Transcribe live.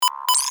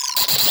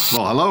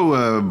Well,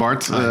 hello,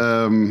 Bart.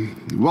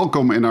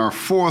 Welcome in our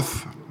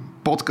fourth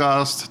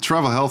podcast,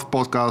 Travel Health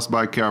podcast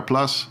by Care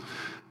Plus.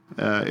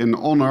 In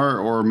honor,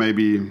 or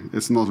maybe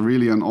it's not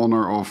really an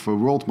honor, of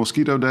World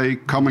Mosquito Day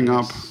coming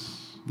up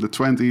the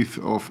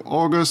 20th of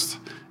August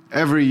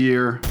every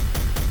year.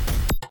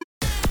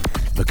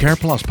 The Care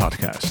Plus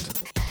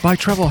podcast by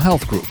Travel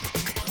Health Group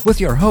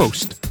with your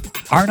host,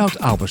 Arnoud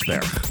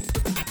Albersberg.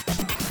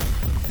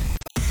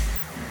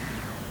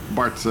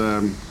 Bart,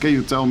 can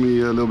you tell me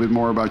a little bit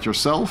more about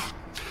yourself?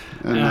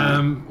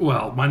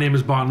 Well, my name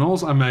is Bart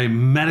Knowles. I'm a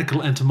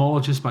medical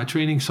entomologist by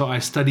training, so I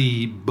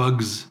study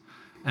bugs,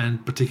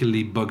 and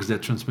particularly bugs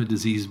that transmit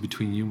disease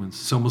between humans.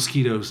 So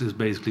mosquitoes is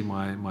basically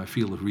my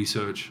field of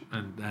research,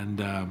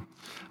 and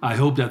I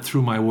hope that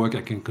through my work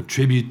I can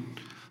contribute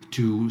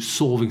to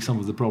solving some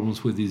of the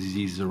problems with these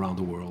diseases around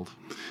the world.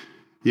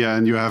 Yeah,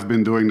 and you have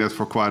been doing that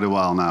for quite a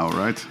while now,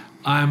 right?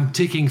 I'm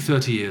ticking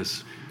 30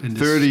 years.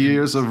 30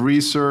 years of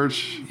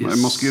research, Yes.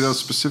 and mosquitoes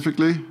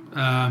specifically?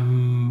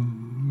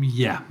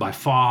 Yeah, by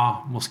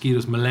far,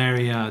 mosquitoes,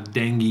 malaria,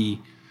 dengue.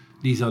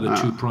 These are the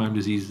two prime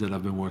diseases that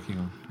I've been working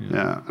on.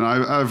 Yeah, and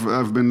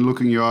I've been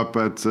looking you up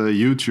at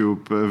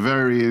YouTube.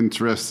 Very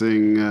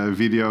interesting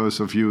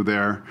videos of you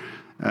there.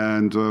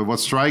 And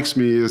what strikes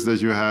me is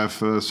that you have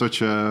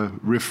such a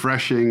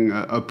refreshing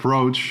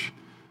approach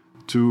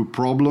to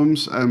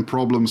problems and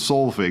problem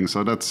solving.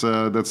 So that's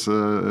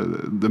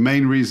the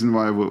main reason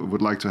why I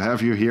would like to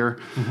have you here.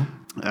 Mm-hmm.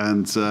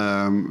 And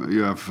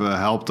you have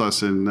helped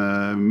us in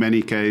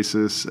many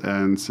cases.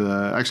 And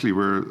actually,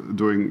 we're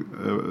doing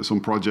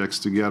some projects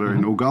together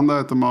in Uganda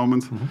at the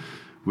moment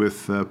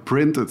with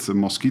printed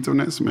mosquito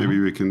nets. Maybe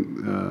we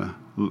can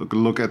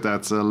look at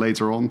that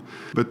later on.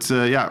 But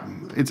yeah,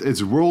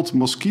 it's World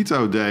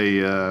Mosquito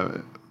Day.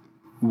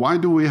 Why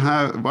do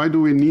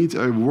we need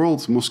a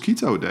World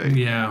Mosquito Day?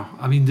 Yeah,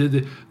 I mean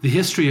the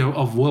history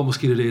of World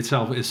Mosquito Day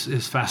itself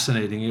is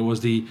fascinating. It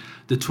was the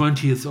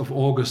 20th of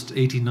August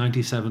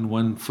 1897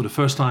 when, for the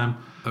first time,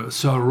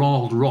 Sir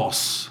Ronald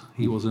Ross,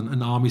 he was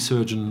an army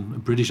surgeon, a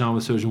British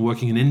army surgeon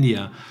working in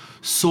India,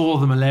 saw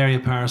the malaria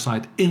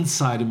parasite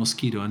inside a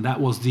mosquito, and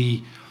that was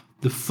the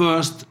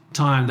first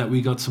time that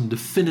we got some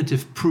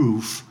definitive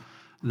proof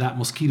that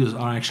mosquitoes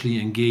are actually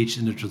engaged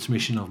in the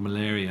transmission of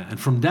malaria. And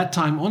from that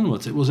time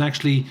onwards, it was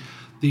actually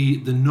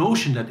the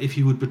notion that if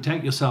you would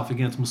protect yourself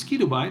against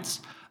mosquito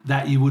bites,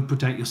 that you would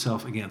protect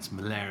yourself against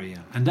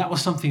malaria. And that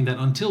was something that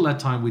until that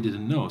time we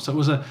didn't know. So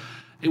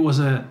it was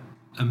a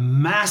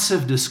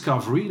massive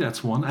discovery,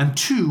 that's one. And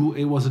two,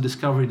 it was a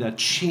discovery that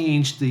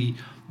changed the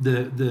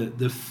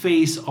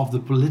face of the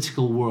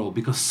political world,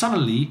 because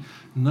suddenly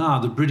now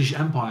the British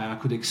Empire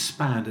could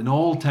expand in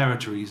all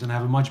territories and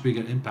have a much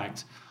bigger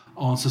impact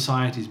on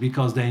societies,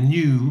 because they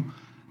knew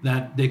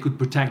that they could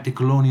protect the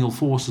colonial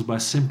forces by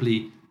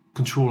simply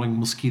controlling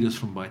mosquitoes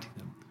from biting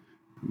them.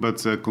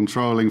 But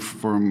controlling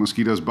for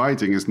mosquitoes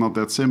biting is not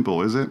that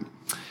simple, is it?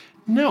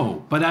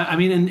 No, but I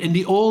mean, in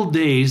the old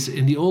days,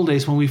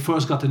 when we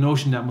first got the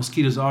notion that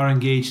mosquitoes are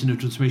engaged in the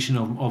transmission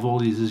of all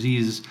these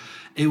diseases,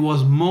 it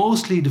was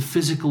mostly the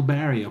physical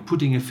barrier,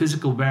 putting a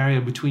physical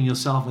barrier between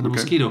yourself and the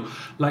mosquito,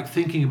 like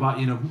thinking about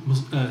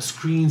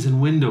screens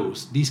and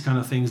windows, these kind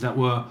of things that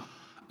were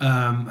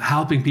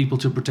helping people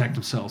to protect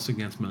themselves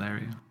against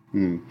malaria.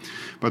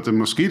 But the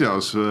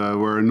mosquitoes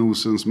were a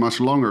nuisance much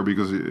longer,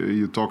 because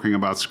you're talking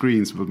about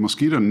screens. But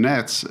mosquito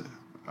nets,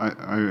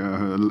 I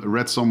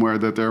read somewhere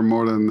that they're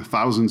more than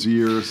thousands of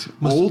years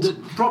old.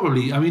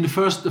 Probably. I mean, the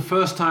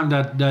first time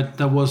that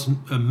there was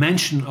a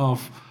mention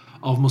of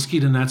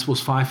mosquito nets was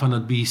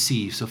 500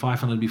 BC, so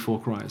 500 before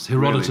Christ.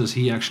 Herodotus,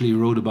 He actually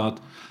wrote about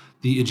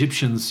the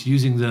Egyptians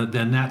using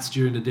their nets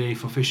during the day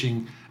for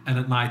fishing, and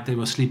at night they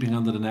were sleeping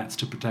under the nets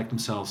to protect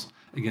themselves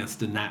against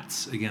the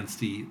gnats, against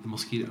the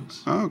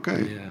mosquitoes. Oh,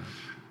 okay. Yeah.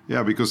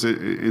 Yeah, because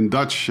in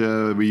Dutch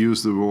we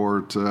use the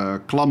word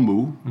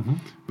klambu,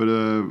 but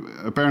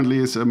apparently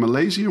it's a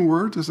Malaysian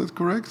word. Is that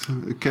correct?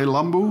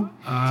 Kelambu?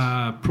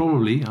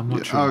 Probably. I'm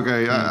not sure.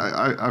 Okay,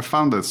 yeah. I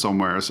found that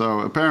somewhere. So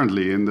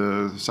apparently in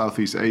the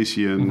Southeast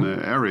Asian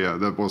area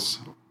that was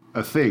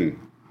a thing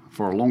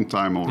for a long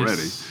time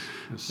already.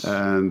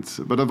 Yes.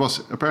 But it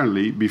was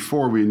apparently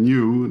before we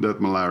knew that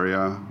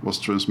malaria was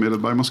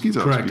transmitted by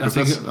mosquitoes. Correct. Because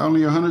that's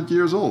only 100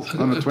 years old,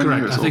 120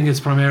 correct. years I old. think it's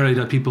primarily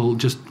that people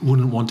just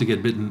wouldn't want to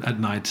get bitten at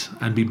night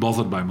and be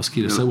bothered by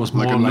mosquitoes. So it was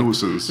like more a like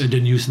nuisance.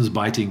 The nuisance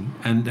biting,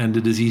 and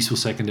the disease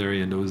was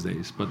secondary in those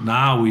days. But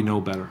now we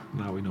know better.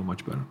 Now we know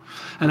much better.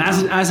 And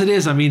as it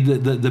is, I mean,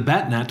 the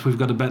bat net, we've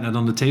got a bat net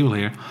on the table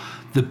here.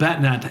 The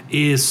bat net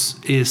is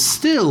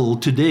still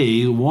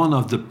today one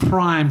of the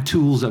prime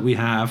tools that we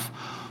have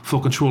for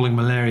controlling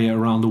malaria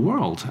around the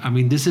world. I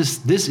mean, this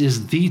is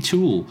the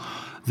tool.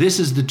 This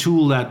is the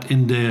tool that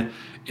in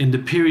the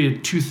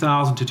period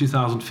 2000 to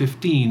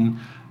 2015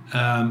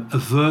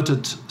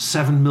 averted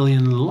 7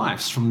 million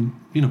lives from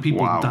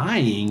people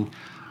dying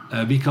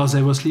because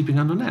they were sleeping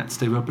under nets.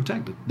 They were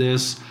protected.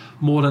 There's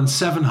more than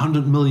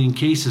 700 million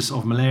cases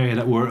of malaria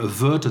that were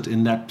averted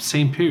in that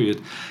same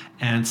period,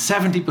 and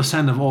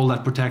 70% of all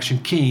that protection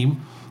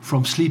came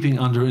from sleeping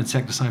under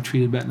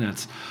insecticide-treated bed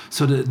nets.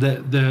 So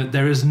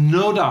there is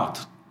no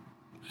doubt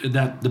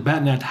that the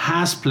bed net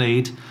has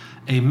played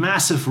a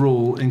massive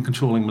role in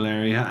controlling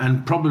malaria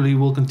and probably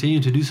will continue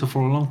to do so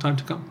for a long time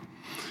to come.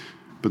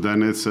 But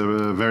then it's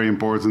very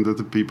important that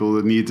the people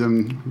that need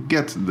them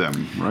get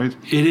them, right?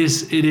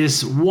 It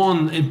is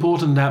one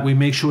important that we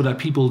make sure that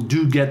people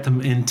do get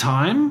them in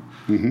time,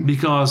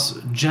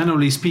 because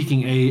generally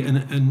speaking,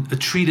 a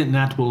treated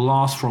net will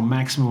last for a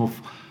maximum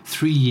of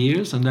 3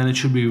 years, and then it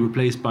should be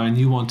replaced by a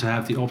new one to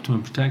have the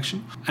optimum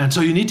protection. And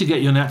so you need to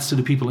get your nets to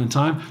the people in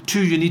time.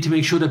 2, you need to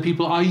make sure that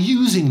people are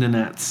using the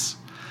nets.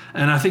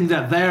 And I think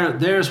that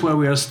there's where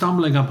we are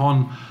stumbling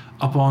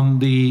upon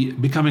the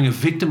becoming a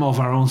victim of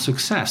our own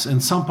success. In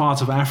some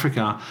parts of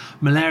Africa,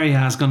 malaria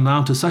has gone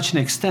down to such an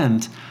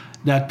extent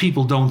that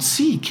people don't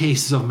see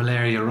cases of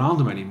malaria around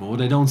them anymore.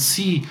 They don't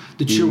see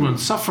the children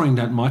suffering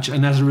that much,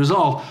 and as a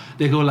result,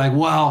 they go like,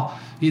 well,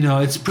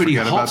 it's pretty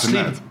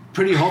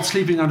hot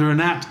sleeping under a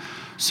net.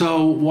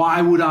 So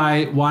why would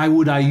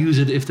I use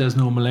it if there's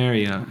no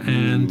malaria?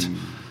 And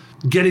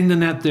getting the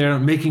net there,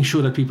 making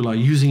sure that people are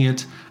using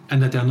it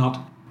and that they're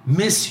not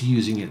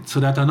misusing it, so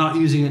that they're not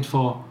using it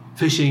for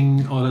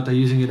fishing, or that they're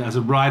using it as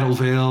a bridal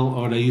veil,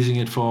 or they're using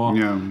it for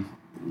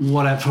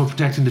for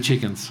protecting the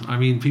chickens. I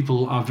mean,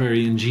 people are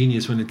very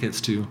ingenious when it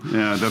gets to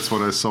that's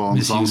what I saw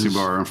on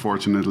Zanzibar,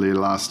 unfortunately,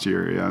 last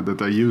year. Yeah, that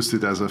they used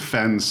it as a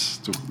fence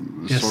to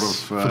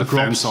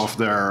fence off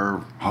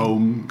their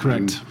home.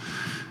 Correct.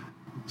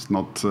 It's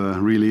not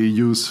really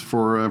used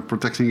for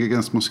protecting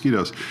against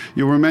mosquitoes.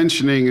 You were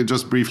mentioning,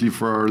 just briefly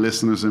for our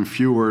listeners and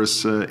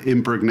viewers,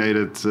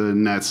 impregnated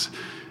nets.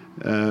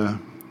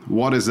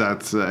 What is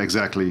that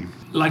exactly?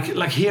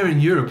 Like here in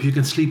Europe, you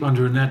can sleep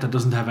under a net that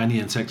doesn't have any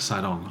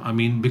insecticide on. I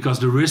mean, because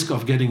the risk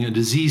of getting a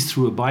disease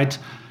through a bite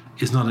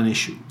is not an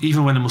issue.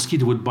 Even when a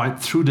mosquito would bite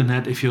through the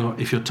net, if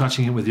you're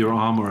touching it with your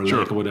arm or a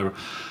leg or whatever.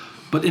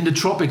 But in the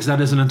tropics,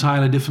 that is an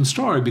entirely different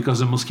story,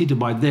 because a mosquito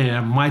bite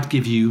there might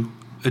give you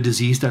a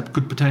disease that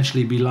could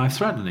potentially be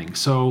life-threatening.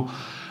 So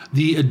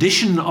the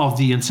addition of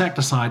the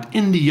insecticide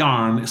in the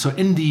yarn, so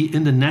in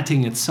the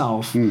netting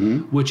itself,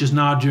 which is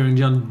now during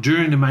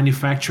the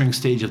manufacturing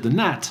stage of the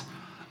net,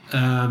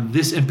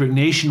 this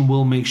impregnation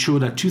will make sure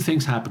that 2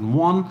 things happen.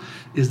 One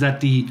is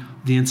that the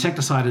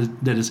insecticide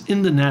that is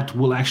in the net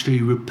will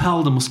actually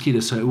repel the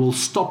mosquitoes, so it will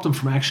stop them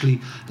from actually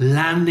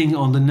landing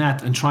on the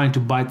net and trying to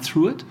bite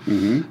through it.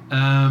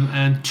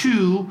 And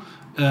 2,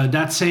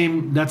 that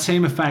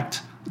same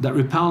effect, that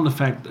repellent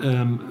effect,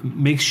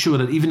 makes sure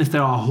that even if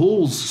there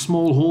are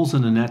small holes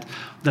in the net,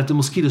 that the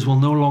mosquitoes will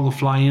no longer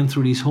fly in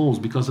through these holes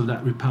because of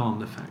that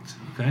repellent effect.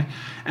 Okay,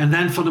 and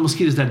then for the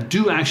mosquitoes that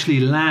do actually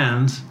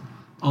land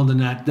on the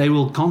net, they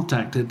will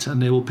contact it and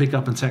they will pick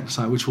up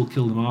insecticide, which will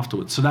kill them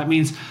afterwards. So that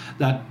means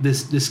that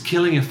this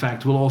killing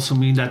effect will also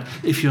mean that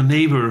if your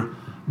neighbor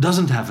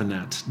doesn't have a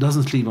net,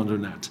 doesn't sleep under a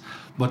net,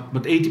 but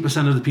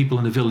 80% of the people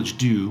in the village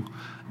do,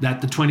 that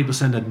the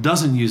 20% that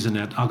doesn't use a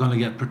net are going to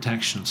get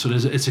protection. So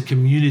it's a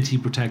community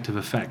protective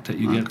effect that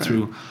you get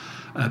through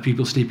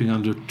people sleeping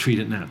under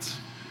treated nets.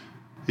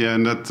 Yeah,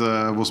 and that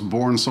was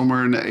born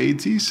somewhere in the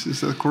 80s.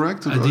 Is that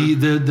correct?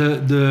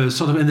 The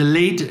sort of in the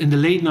late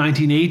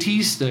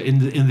 1980s,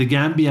 in the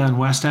Gambia and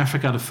West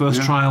Africa, the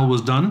first trial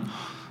was done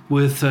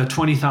with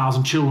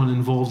 20,000 children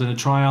involved in a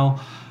trial.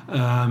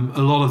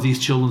 A lot of these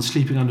children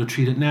sleeping under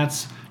treated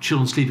nets,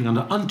 children sleeping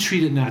under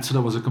untreated nets. So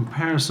there was a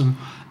comparison,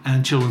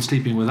 and children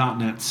sleeping without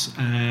nets.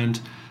 And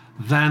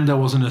then there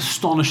was an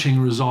astonishing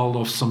result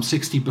of some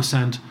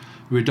 60%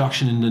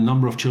 reduction in the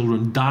number of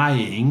children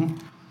dying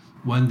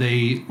when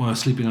they were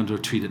sleeping under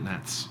treated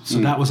nets. So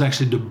that was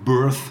actually the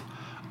birth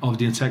of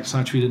the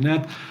insecticide-treated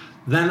net.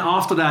 Then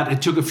after that, it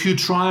took a few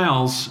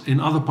trials in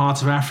other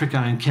parts of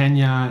Africa, in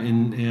Kenya,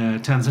 in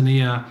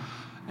Tanzania,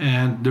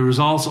 and the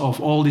results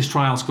of all these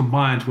trials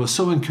combined were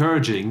so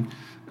encouraging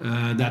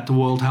that the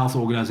World Health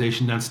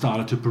Organization then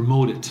started to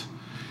promote it.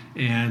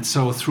 And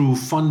so through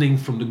funding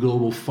from the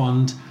Global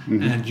Fund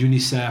and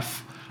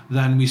UNICEF,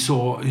 then we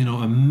saw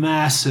a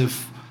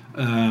massive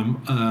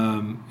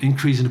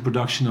increase in the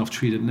production of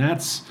treated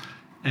nets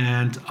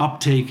and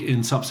uptake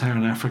in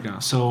sub-Saharan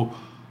Africa. So,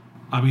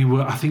 I mean,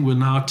 I think we're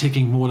now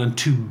taking more than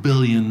 2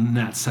 billion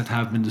nets that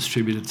have been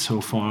distributed so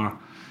far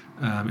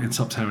in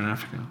sub-Saharan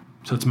Africa.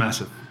 So it's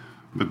massive.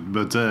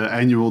 But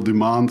annual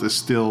demand is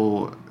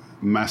still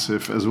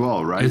massive as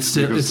well, right?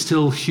 It's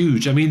still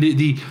huge. I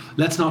mean,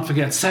 let's not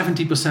forget,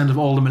 70% of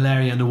all the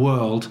malaria in the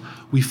world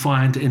we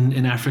find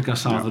in Africa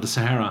south of the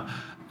Sahara.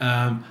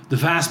 The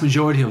vast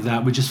majority of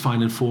that we just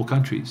find in 4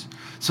 countries.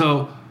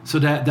 So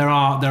that there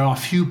are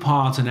few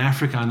parts in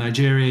Africa: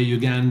 Nigeria,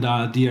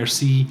 Uganda,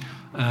 DRC,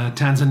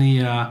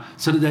 Tanzania.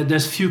 So that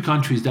there's few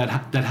countries that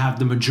have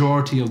the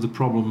majority of the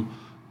problem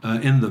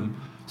in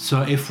them.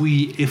 So if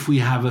we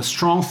have a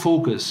strong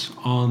focus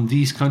on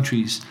these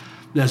countries,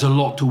 there's a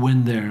lot to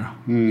win there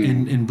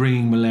in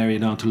bringing malaria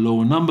down to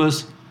lower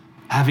numbers.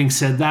 Having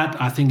said that,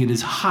 I think it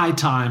is high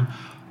time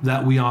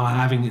that we are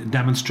having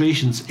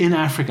demonstrations in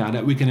Africa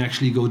that we can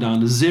actually go down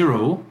to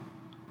 0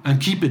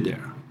 and keep it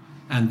there.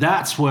 And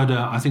that's where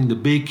I think the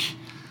big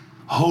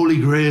holy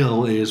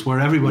grail is, where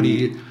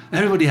everybody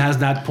has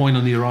that point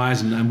on the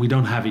horizon, and we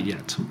don't have it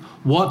yet.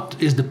 What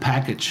is the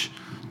package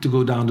to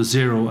go down to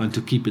zero and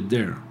to keep it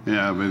there?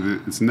 Yeah,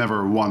 but it's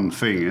never one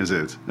thing, is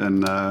it?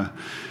 And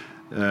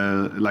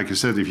like you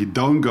said, if you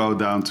don't go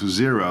down to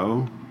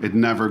zero, it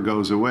never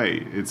goes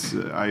away.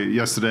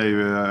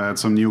 Yesterday I had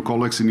some new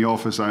colleagues in the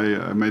office.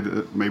 I made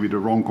maybe the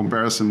wrong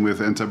comparison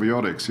with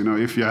antibiotics.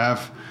 If you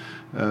have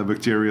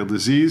bacterial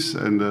disease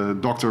and the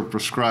doctor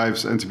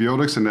prescribes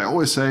antibiotics, and they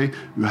always say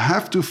you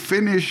have to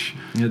finish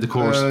the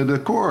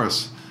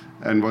course.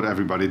 And what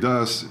everybody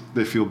does,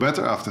 they feel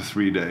better after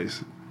 3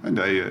 days, and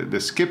they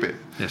skip it.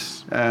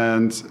 Yes.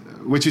 And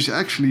which is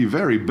actually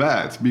very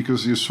bad,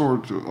 because you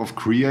sort of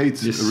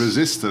create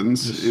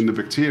resistance in the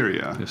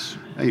bacteria. Yes.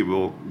 And you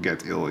will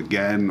get ill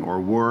again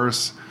or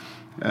worse.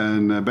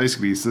 And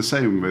basically it's the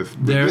same with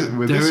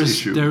this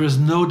issue. There is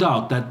no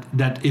doubt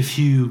that if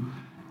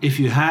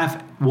you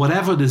have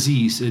whatever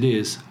disease it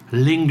is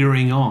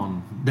lingering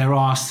on, there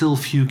are still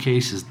few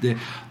cases. The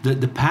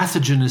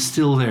pathogen is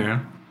still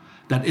there.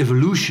 That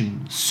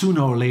evolution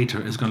sooner or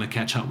later is going to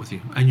catch up with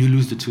you, and you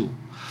lose the tool.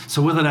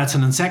 So whether that's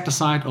an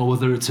insecticide or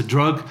whether it's a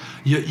drug,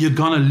 you're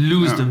going to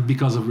lose them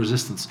because of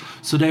resistance.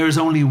 So there is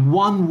only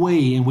one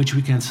way in which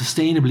we can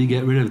sustainably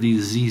get rid of these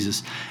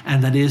diseases,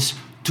 and that is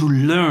to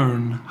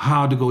learn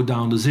how to go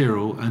down to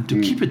zero and to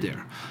keep it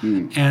there.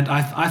 And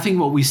I think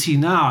what we see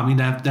now, I mean,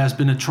 there's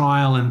been a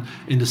trial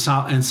in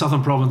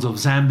southern province of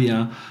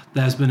Zambia.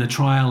 There's been a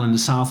trial in the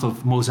south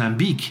of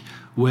Mozambique,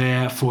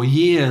 where for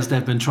years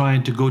they've been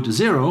trying to go to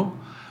zero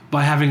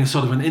by having a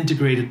sort of an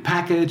integrated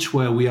package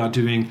where we are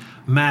doing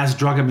mass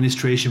drug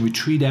administration. We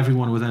treat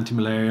everyone with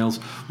antimalarials.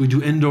 We do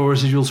indoor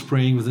residual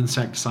spraying with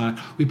insecticide.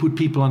 We put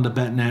people under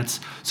bed nets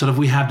so that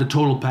we have the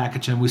total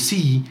package, and we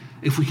see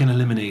if we can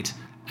eliminate.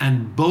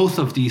 And both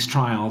of these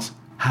trials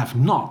have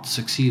not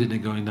succeeded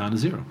in going down to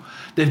zero.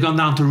 They've gone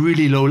down to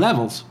really low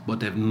levels, but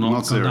they've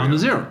not gone down to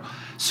zero.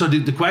 So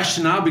the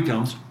question now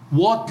becomes,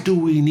 what do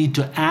we need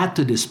to add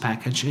to this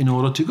package in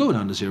order to go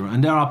down to zero?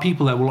 And there are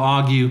people that will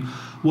argue,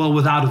 well,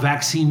 without a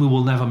vaccine, we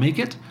will never make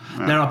it.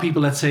 Yeah. There are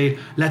people that say,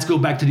 let's go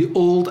back to the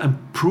old and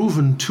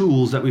proven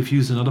tools that we've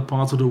used in other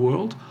parts of the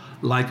world,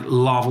 like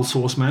larval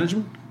source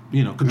management,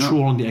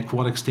 controlling the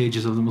aquatic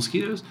stages of the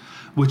mosquitoes,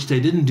 which they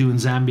didn't do in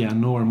Zambia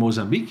nor in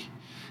Mozambique.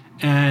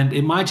 And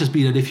it might just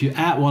be that if you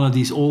add one of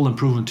these old and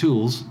proven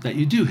tools, that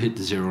you do hit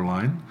the zero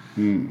line,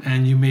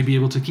 and you may be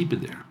able to keep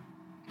it there.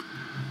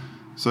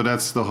 So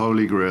that's the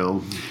holy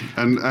grail.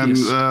 And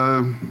Yes.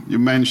 You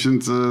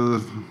mentioned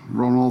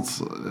Ron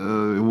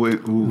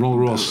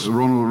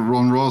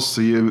Ross.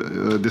 He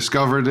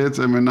discovered it,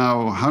 and we're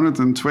now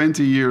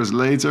 120 years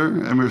later,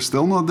 and we're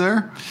still not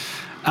there.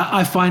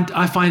 I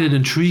find it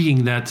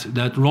intriguing that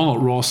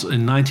Ronald Ross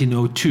in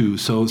 1902,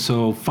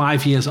 so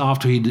 5 years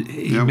after he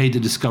made the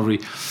discovery,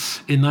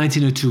 in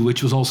 1902,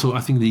 which was also, I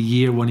think, the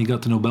year when he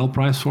got the Nobel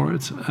Prize for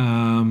it,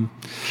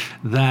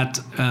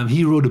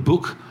 he wrote a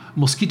book,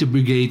 Mosquito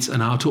Brigades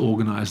and How to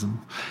Organize Them.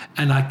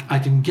 And I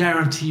can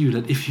guarantee you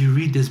that if you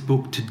read this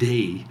book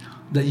today,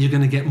 that you're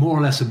going to get more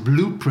or less a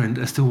blueprint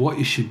as to what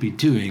you should be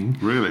doing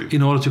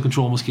in order to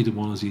control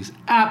mosquito-borne disease.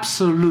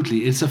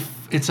 Absolutely. It's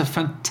a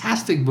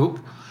fantastic book.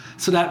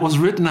 So that was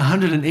written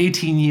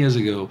 118 years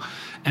ago.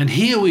 And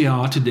here we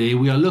are today.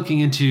 We are looking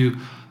into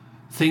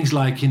things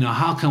like,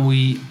 how can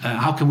we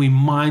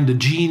mine the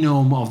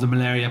genome of the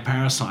malaria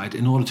parasite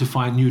in order to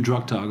find new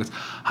drug targets?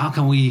 How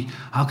can we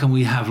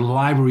have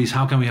libraries?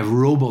 How can we have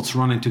robots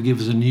running to give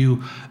us a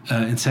new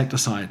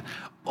insecticide?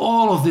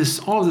 All of this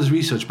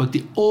research, but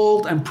the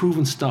old and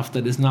proven stuff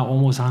that is now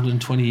almost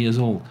 120 years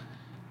old,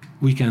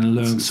 we can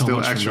learn so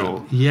much from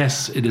that.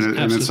 Yes, it is.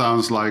 And it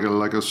sounds like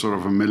a sort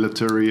of a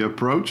military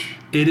approach.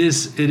 It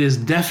is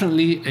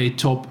definitely a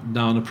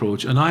top-down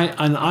approach, and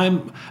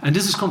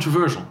this is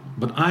controversial,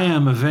 but I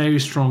am a very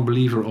strong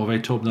believer of a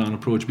top-down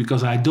approach,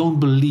 because I don't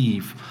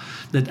believe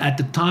that at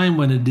the time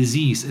when a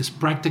disease is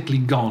practically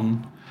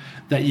gone,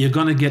 that you're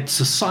going to get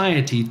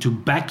society to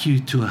back you,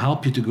 to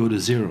help you to go to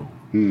zero.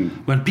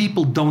 When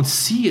people don't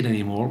see it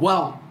anymore,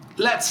 well,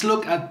 let's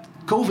look at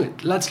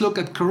COVID. Let's look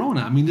at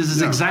Corona. I mean, this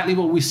is exactly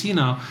what we see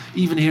now,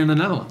 even here in the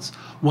Netherlands.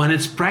 When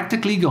it's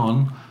practically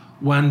gone,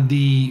 when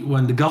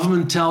the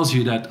government tells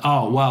you that,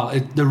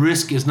 the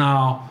risk is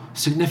now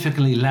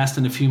significantly less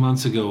than a few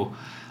months ago,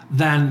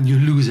 then you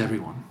lose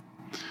everyone.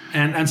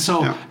 And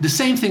so the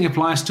same thing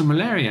applies to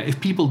malaria.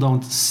 If people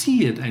don't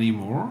see it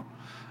anymore,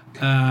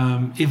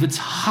 if it's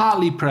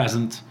hardly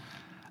present,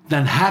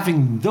 then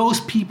having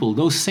those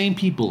same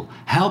people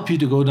help you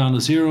to go down to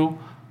zero,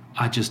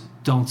 I just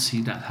don't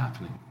see that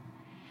happening.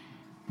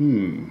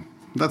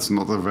 That's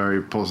not a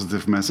very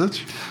positive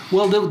message.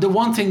 Well, the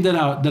one thing that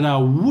I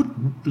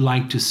would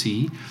like to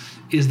see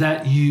is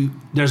that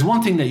there's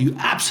one thing that you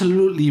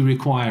absolutely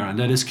require, and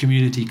that is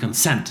community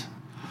consent.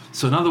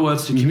 So in other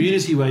words, the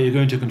community where you're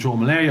going to control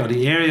malaria, or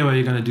the area where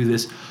you're going to do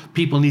this,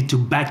 people need to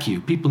back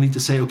you. People need to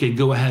say, okay,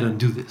 go ahead and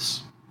do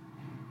this.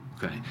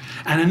 Okay.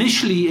 And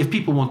initially, if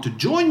people want to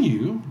join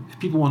you, if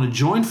people want to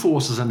join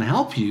forces and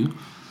help you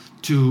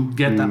to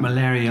get that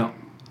malaria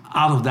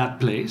out of that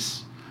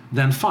place,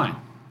 then fine.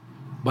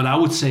 But I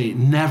would say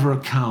never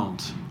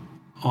count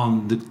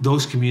on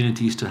those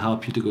communities to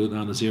help you to go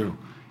down to zero.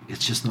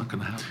 It's just not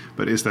going to happen.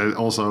 But is that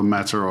also a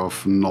matter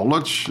of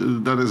knowledge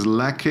that is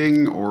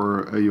lacking,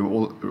 or you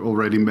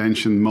already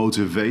mentioned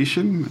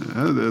motivation?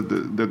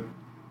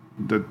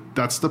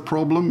 That's the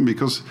problem?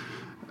 Because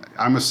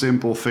I'm a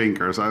simple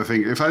thinker. So I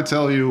think if I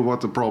tell you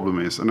what the problem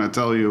is and I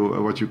tell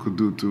you what you could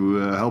do to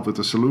help with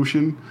the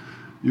solution,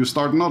 you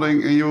start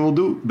nodding and you will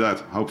do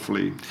that,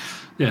 hopefully.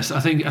 Yes, I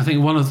think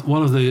one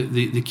of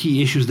the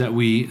key issues that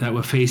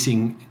we're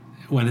facing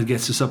when it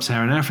gets to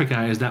sub-Saharan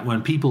Africa is that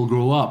when people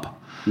grow up,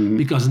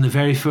 because in the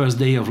very first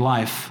day of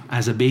life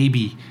as a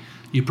baby,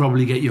 you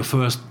probably get your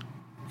first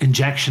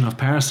injection of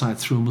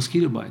parasites through a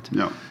mosquito bite.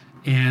 Yeah.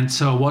 And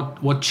so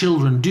what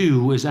children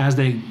do is as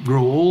they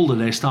grow older,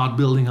 they start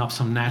building up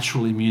some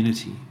natural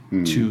immunity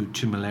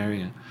to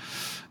malaria.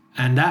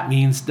 And that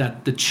means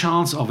that the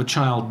chance of a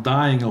child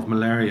dying of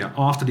malaria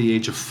after the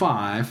age of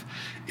 5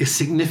 is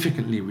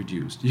significantly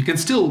reduced. You can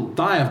still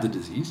die of the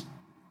disease,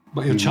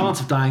 but your chance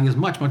of dying is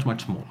much, much,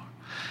 much smaller.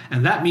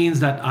 And that means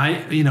that I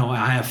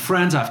have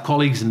friends, I have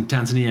colleagues in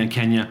Tanzania and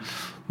Kenya.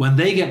 When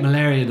they get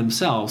malaria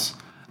themselves,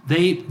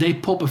 they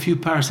pop a few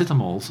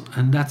paracetamols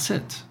and that's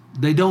it.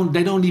 They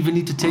don't even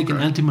need to take an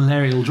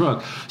anti-malarial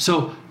drug.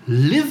 So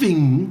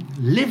living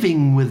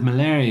with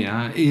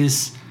malaria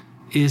is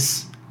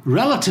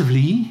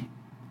relatively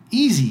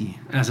easy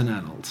as an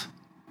adult.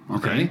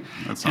 Okay?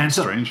 That sounds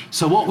strange.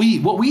 So what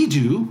we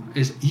do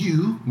is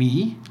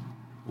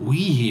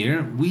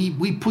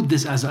we put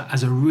this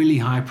as a really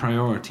high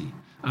priority.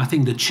 I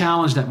think the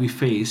challenge that we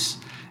face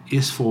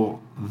is for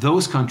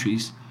those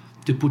countries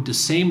to put the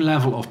same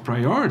level of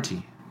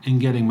priority in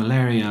getting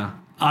malaria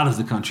out of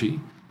the country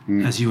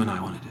as you and I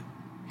want to do.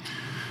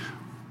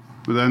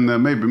 But then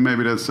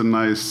maybe that's a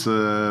nice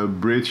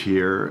bridge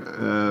here.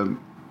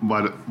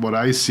 What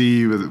I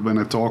see when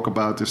I talk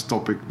about this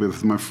topic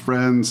with my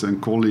friends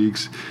and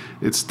colleagues,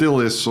 it still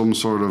is some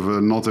sort of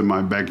a not in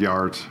my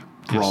backyard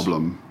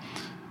problem. Yes.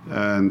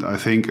 And I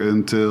think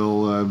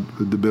until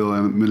the Bill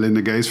and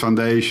Melinda Gates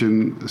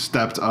Foundation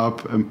stepped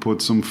up and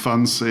put some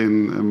funds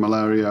in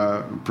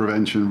malaria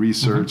prevention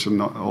research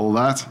and all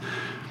that,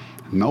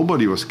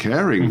 nobody was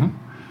caring.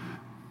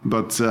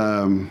 But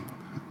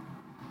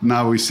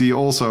now we see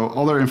also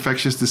other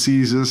infectious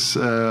diseases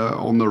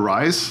on the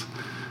rise,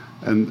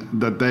 and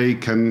that they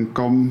can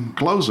come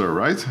closer,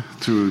 right,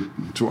 to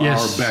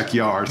our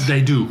backyard.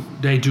 They do,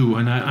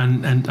 and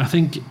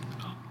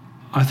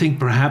I think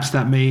perhaps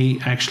that may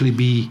actually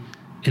be,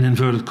 in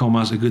inverted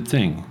commas, a good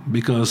thing,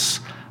 because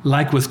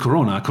like with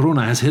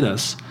Corona has hit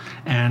us,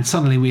 and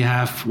suddenly we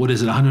have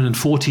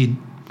 140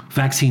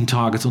 vaccine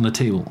targets on the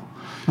table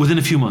within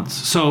a few months.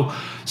 So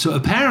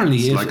apparently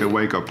it's like a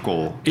wake-up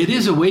call. It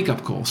is a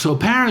wake-up call. So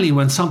apparently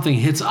when something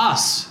hits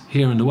us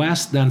here in the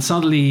West, then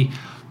suddenly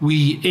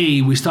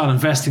we start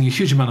investing a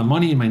huge amount of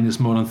money. I mean, there's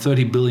more than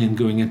 30 billion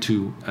going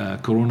into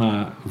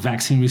Corona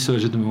vaccine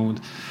research at the moment.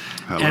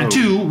 Hello. And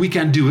 2, we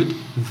can do it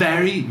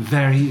very,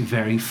 very,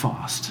 very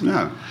fast.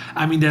 Yeah.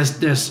 I mean,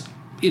 there's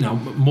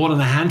more than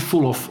a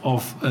handful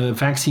of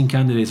vaccine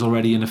candidates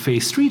already in a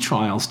phase 3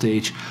 trial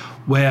stage,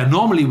 where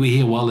normally we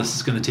hear, well, this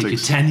is going to take you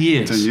 10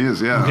 years. 10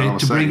 years, yeah. Okay,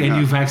 to bring a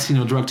new vaccine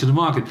or drug to the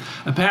market.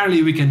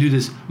 Apparently, we can do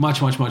this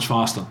much, much, much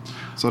faster.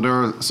 So there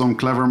are some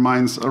clever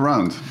minds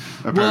around,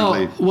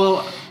 apparently.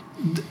 Well,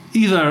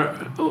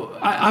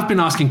 I've been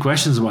asking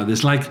questions about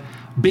this, like,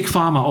 Big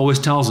Pharma always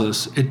tells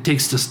us it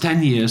takes us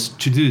 10 years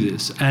to do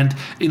this. And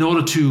in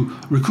order to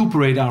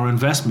recuperate our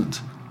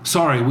investment,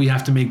 we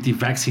have to make the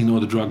vaccine or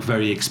the drug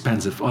very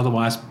expensive.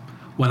 Otherwise,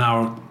 when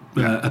our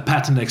a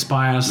patent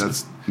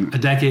expires a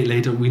decade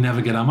later, we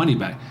never get our money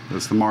back.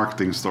 That's the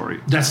marketing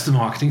story. That's the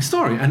marketing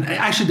story. And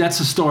actually, that's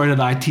a story that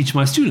I teach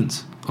my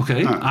students.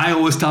 Okay, I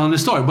always tell them the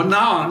story. But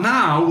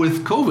now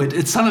with COVID,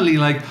 it's suddenly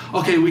like,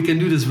 okay, we can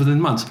do this within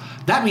months.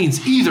 That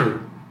means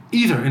either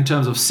in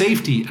terms of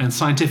safety and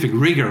scientific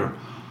rigor,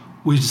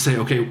 we just say,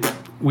 okay,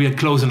 we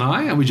close an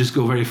eye and we just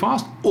go very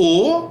fast.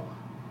 Or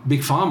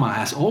Big Pharma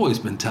has always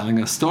been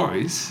telling us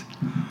stories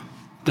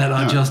that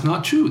are just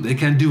not true. They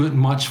can do it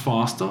much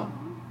faster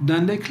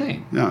than they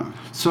claim. Yeah.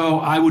 So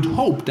I would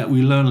hope that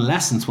we learn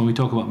lessons when we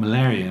talk about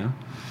malaria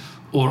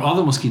or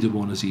other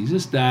mosquito-borne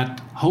diseases, that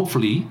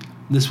hopefully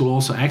this will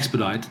also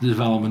expedite the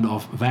development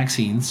of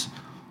vaccines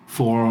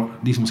for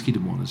these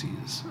mosquito-borne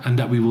diseases, and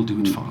that we will do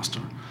it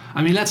faster.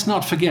 I mean, let's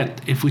not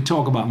forget, if we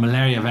talk about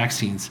malaria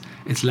vaccines,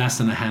 it's less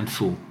than a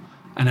handful.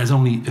 And there's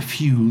only a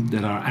few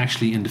that are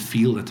actually in the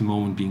field at the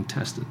moment being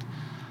tested.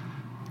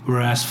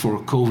 Whereas for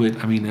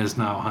COVID, I mean, there's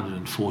now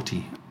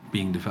 140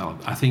 being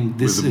developed. I think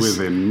this is...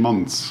 Within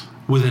months.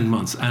 Within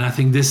months. And I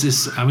think this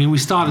is... I mean, we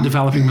started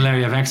developing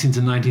malaria vaccines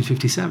in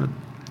 1957.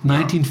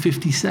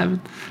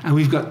 1957. And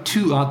we've got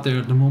 2 out there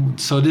at the moment.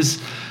 So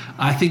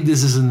I think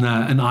this is an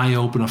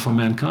eye-opener for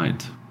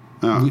mankind.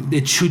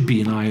 It should be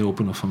an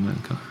eye-opener for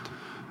mankind.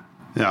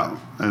 Yeah,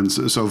 and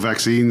so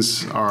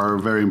vaccines are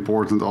very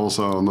important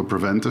also on the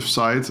preventive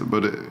side,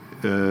 but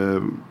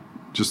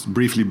just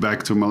briefly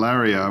back to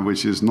malaria,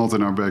 which is not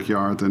in our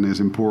backyard and is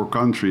in poor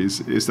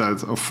countries, is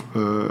that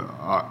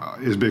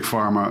is Big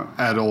Pharma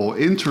at all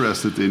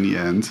interested in the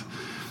end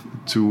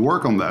to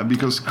work on that?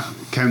 Because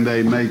can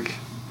they make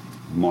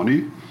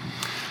money?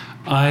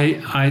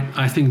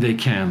 I think they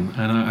can,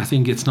 and I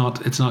think it's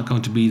not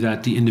going to be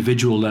that the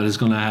individual that is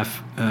going to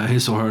have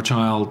his or her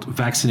child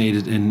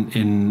vaccinated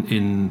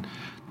in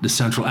the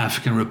Central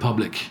African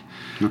Republic,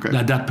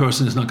 that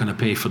person is not going to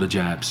pay for the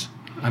jabs.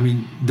 I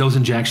mean, those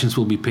injections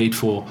will be paid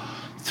for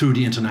through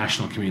the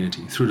international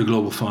community, through the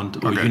Global Fund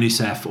or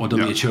UNICEF or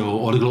WHO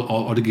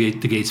or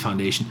the Gates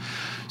Foundation.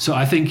 So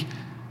I think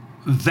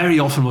very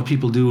often what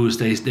people do is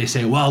they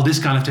say, well, this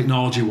kind of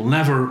technology will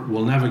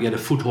never get a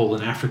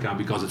foothold in Africa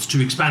because it's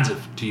too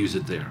expensive to use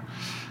it there.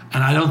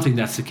 And I don't think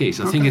that's the case.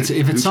 I think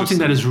if it's something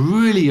that is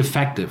really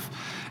effective,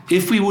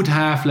 if we would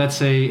have, let's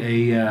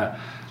say,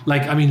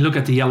 look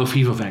at the yellow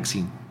fever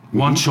vaccine,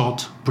 one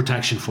shot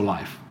protection for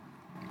life.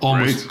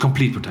 Almost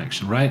complete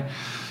protection, right?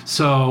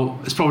 So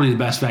it's probably the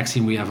best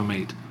vaccine we ever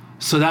made.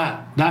 So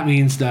that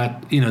means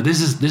that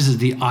this is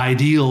the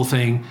ideal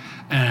thing,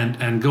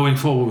 and going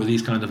forward with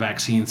these kind of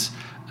vaccines,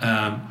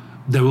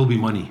 there will be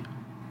money.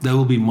 There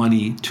will be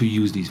money to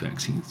use these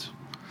vaccines.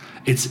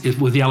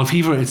 With yellow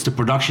fever, it's the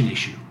production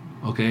issue,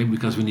 okay?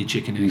 Because we need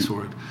chicken eggs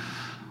for it.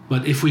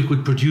 But if we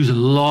could produce a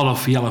lot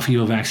of yellow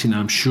fever vaccine,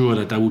 I'm sure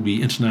that would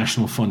be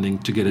international funding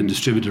to get it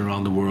distributed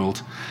around the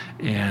world,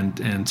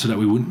 and so that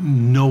we would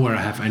nowhere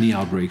have any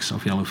outbreaks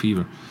of yellow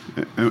fever.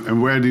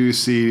 And where do you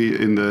see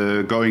in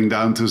the going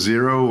down to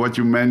zero, what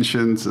you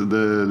mentioned,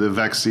 the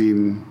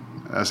vaccine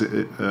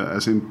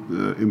as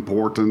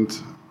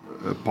important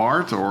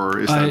part, or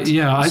is that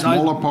a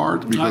smaller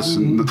part? Because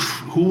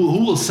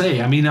who will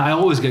say? I mean, I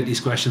always get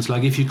these questions.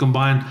 Like, if you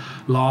combine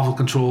larval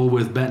control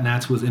with bed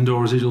nets, with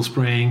indoor residual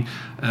spraying,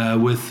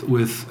 with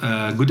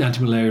good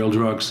antimalarial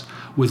drugs,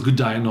 with good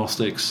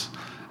diagnostics,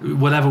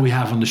 whatever we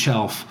have on the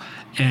shelf,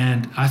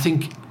 and I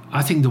think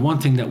the one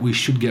thing that we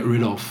should get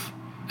rid of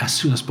as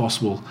soon as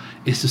possible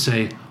is to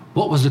say,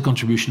 what was the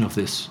contribution of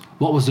this?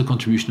 What was the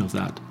contribution of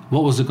that?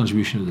 What was the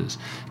contribution of this?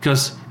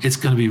 Because it's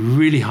going to be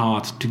really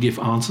hard to give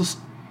answers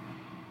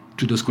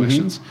to those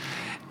questions.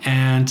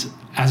 And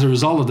as a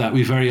result of that,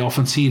 we very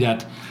often see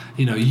that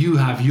you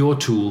have your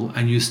tool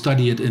and you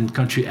study it in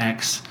country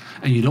X,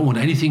 and you don't want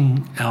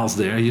anything else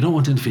there. You don't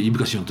want to interfere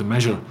because you want to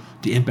measure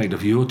the impact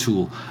of your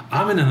tool.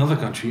 I'm in another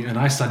country and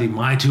I study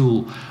my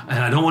tool, and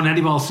I don't want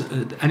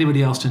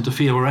anybody else to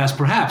interfere. Whereas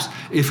perhaps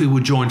if we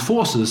would join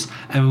forces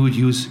and we would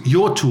use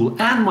your tool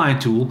and my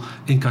tool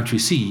in country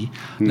C,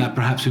 that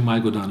perhaps we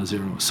might go down to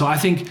zero. So I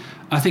think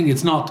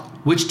it's not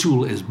which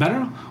tool is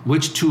better,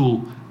 which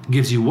tool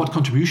gives you what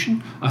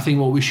contribution. I think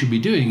what we should be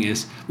doing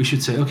is we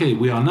should say, okay,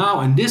 we are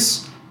now in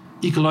this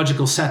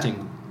ecological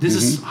setting. This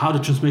is how the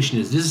transmission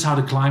is. This is how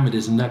the climate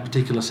is in that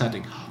particular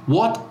setting.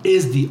 What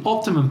is the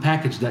optimum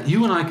package that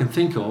you and I can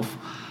think of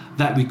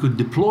that we could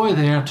deploy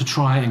there to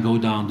try and go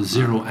down to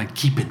zero and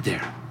keep it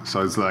there?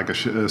 So it's like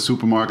a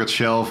supermarket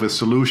shelf with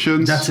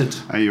solutions. That's it.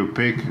 And you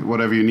pick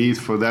whatever you need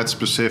for that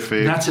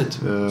specific That's it.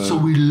 So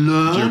we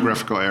learn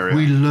geographical area.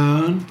 We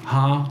learn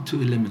how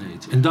to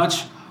eliminate. In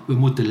Dutch, we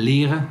moeten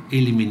leren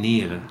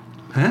elimineren.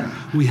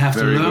 We have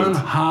to learn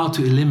how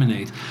to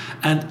eliminate.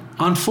 And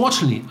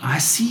unfortunately, I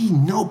see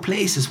no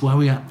places where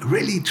we are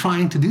really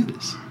trying to do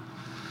this.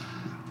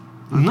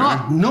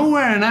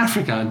 Nowhere in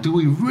Africa do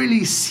we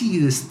really see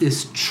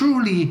this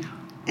truly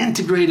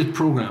integrated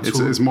program.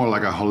 It's more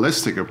like a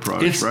holistic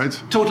approach, right?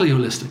 It's totally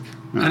holistic.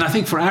 Yeah. And I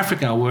think for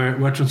Africa,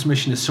 where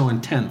transmission is so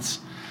intense,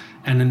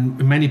 and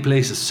in many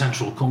places,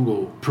 Central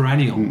Congo,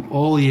 perennial,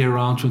 all year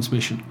round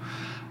transmission,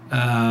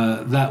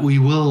 that we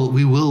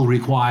will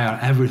require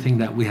everything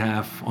that we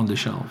have on the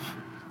shelf.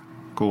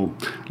 Cool.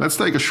 Let's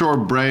take a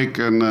short break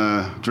and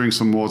drink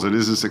some water.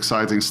 This is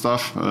exciting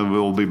stuff.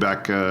 We'll be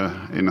back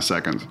in a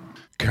second.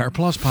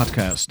 CarePlus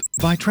Podcast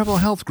by Travel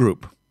Health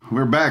Group.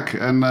 We're back,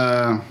 and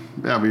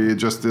we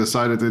just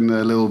decided in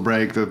a little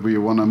break that we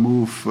want to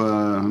move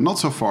not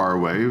so far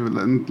away,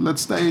 and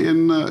let's stay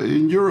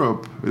in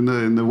Europe,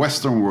 in the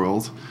Western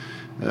world.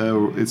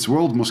 It's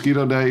World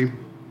Mosquito Day,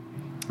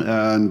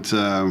 and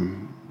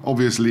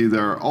obviously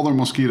there are other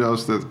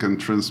mosquitoes that can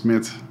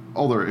transmit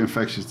other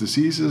infectious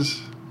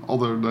diseases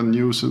other than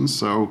nuisance.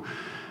 So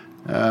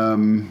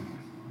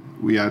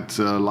we had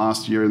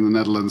last year in the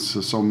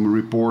Netherlands some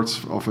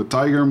reports of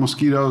tiger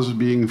mosquitoes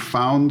being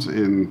found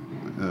in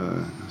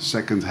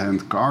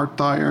second-hand car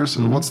tires.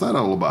 Mm-hmm. What's that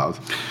all about?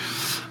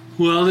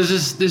 Well, this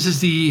is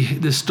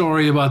the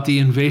story about the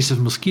invasive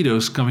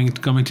mosquitoes coming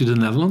to the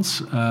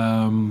Netherlands,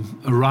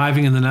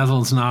 arriving in the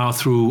Netherlands now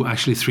through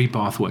actually 3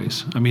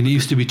 pathways. I mean, it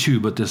used to be 2,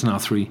 but there's now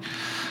 3.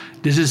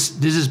 This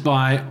is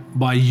by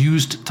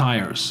used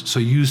tires, so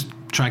used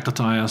tractor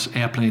tires,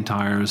 airplane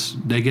tires.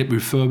 They get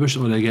refurbished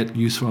or they get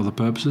used for other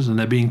purposes, and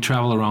they're being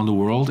traveled around the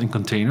world in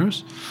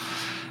containers.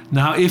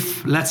 Now,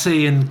 if, let's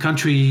say, in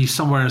country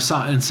somewhere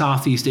in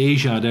Southeast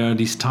Asia, there are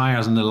these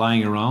tires and they're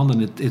lying around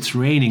and it's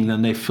raining,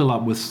 then they fill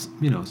up with,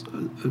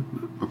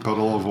 a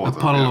puddle of water.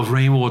 A puddle of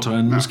rainwater,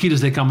 and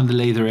mosquitoes, they come and they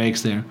lay their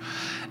eggs there.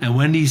 And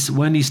when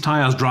these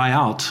tires dry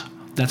out,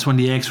 that's when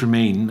the eggs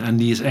remain, and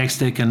these eggs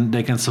they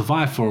can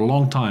survive for a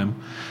long time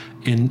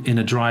in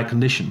a dry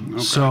condition.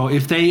 Okay. So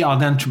if they are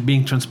then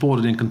being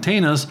transported in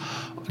containers,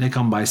 they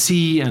come by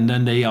sea, and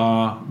then they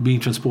are being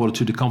transported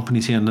to the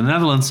companies here in the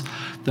Netherlands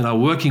that are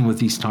working with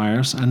these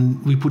tires.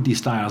 And we put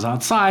these tires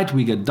outside.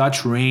 We get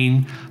Dutch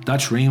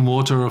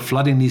rainwater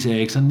flooding these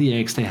eggs, and the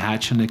eggs, they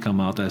hatch and they come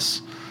out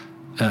as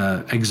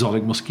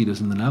exotic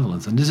mosquitoes in the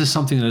Netherlands. And this is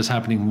something that is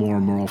happening more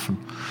and more often.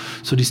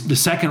 So the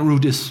second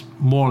route is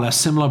more or less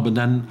similar, but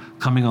then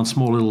coming on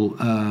small little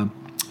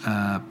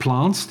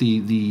plants.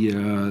 The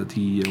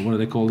what are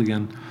they called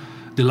again?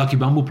 The lucky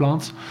bamboo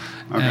plants.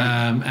 Okay.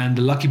 And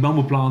the lucky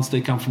bamboo plants,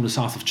 they come from the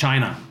south of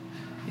China,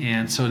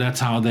 and so that's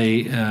how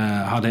they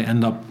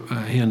end up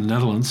here in the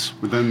Netherlands.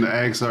 But then the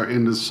eggs are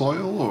in the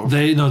soil, or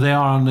they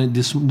are on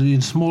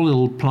the small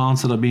little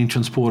plants that are being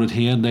transported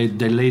here. They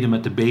lay them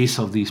at the base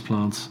of these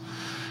plants,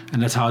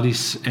 and that's how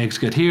these eggs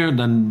get here.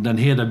 Then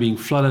here they're being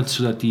flooded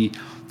so that the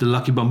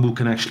lucky bamboo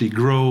can actually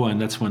grow, and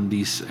that's when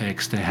these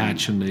eggs, they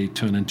hatch and they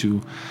turn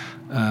into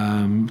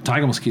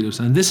tiger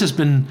mosquitoes. And this has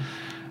been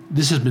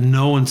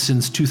known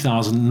since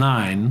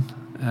 2009.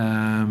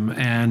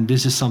 And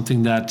this is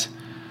something that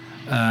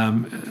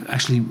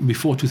actually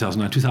before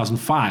 2009,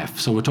 2005,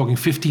 so we're talking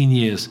 15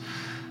 years.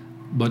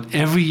 But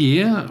every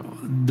year,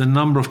 the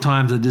number of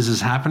times that this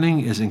is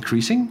happening is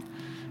increasing,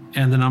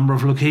 and the number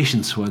of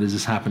locations where this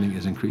is happening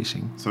is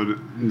increasing. So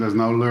there's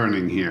no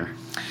learning here?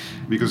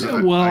 Because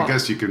I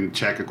guess you can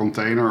check a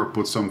container or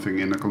put something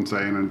in a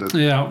container that,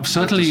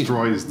 certainly, that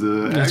destroys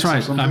the eggs. That's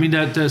right. I mean,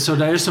 so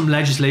there is some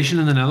legislation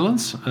in the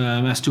Netherlands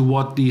as to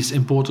what these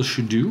importers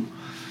should do.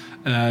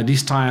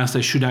 These tires,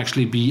 they should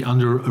actually be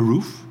under a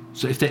roof.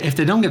 So if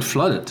they don't get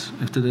flooded,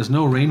 if there's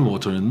no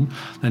rainwater in them,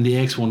 then the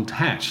eggs won't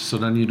hatch. So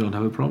then you don't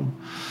have a problem.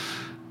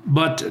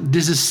 But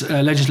this is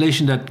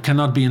legislation that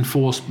cannot be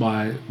enforced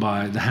by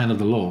the hand of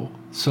the law.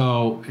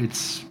 So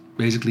it's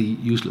basically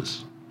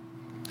useless.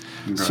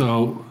 Okay.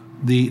 So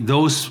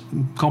those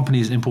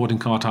companies importing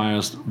car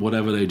tires,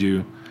 whatever they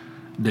do,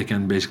 they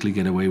can basically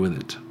get away with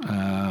it.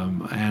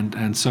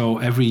 And so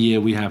every year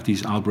we have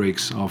these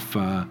outbreaks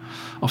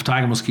of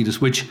tiger mosquitoes,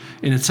 which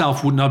in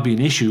itself would not be an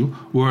issue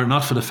were it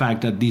not for the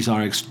fact that these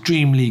are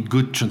extremely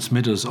good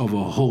transmitters of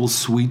a whole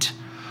suite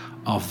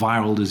of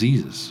viral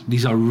diseases.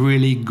 These are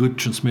really good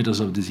transmitters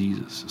of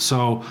diseases.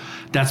 So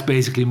that's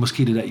basically a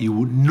mosquito that you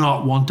would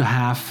not want to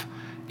have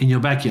in your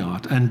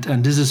backyard.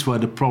 And this is where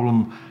the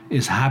problem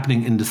is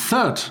happening in the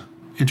third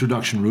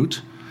introduction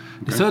route.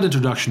 The third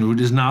introduction route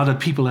is now that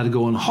people that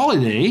go on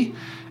holiday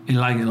in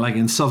like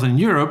in Southern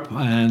Europe,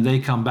 and they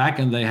come back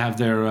and they have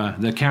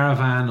their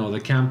caravan or their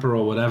camper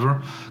or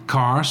whatever,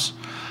 cars,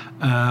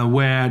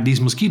 where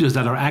these mosquitoes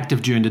that are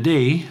active during the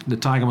day, the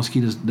tiger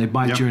mosquitoes, they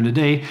bite during the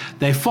day,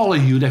 they follow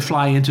you, they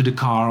fly into the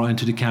car or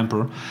into the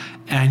camper,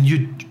 and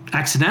you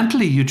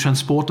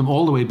transport them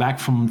all the way back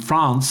from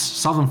France,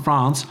 southern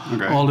France,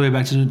 all the way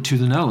back to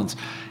the Netherlands.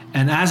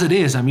 And as it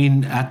is, I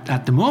mean,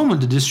 at the moment,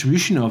 the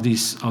distribution of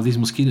these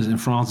mosquitoes in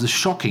France is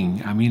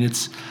shocking. I mean,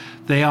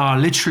 they are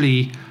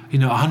literally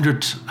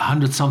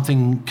 100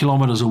 something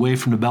kilometers away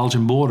from the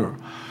Belgian border.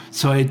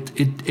 So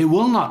it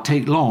will not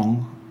take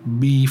long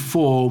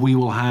before we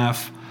will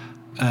have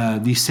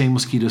these same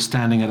mosquitoes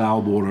standing at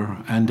our border,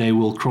 and they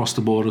will cross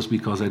the borders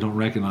because they don't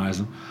recognize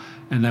them,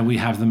 and then we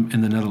have them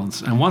in the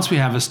Netherlands. And once we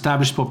have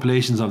established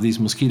populations of these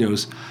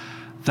mosquitoes,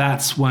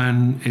 that's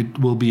when it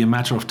will be a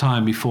matter of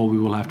time before we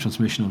will have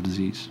transmission of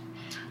disease.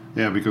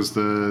 Yeah, because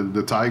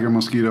the tiger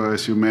mosquito,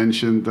 as you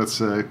mentioned, that's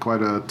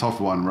quite a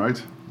tough one,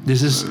 right?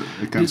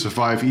 It can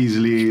survive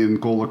easily in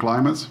colder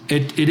climates.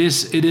 It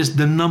is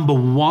the number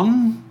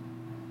one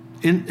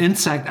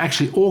insect,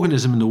 actually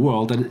organism in the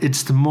world. That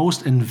it's the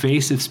most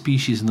invasive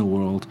species in the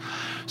world.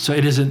 So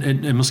it is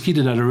a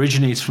mosquito that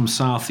originates from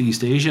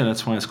Southeast Asia.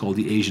 That's why it's called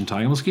the Asian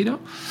tiger mosquito.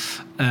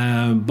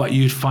 But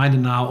you find it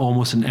now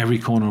almost in every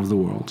corner of the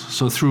world.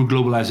 So through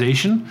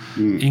globalization,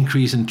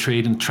 increase in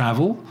trade and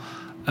travel,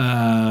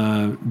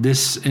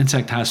 this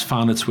insect has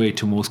found its way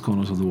to most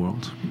corners of the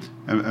world.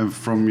 And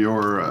from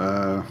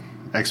your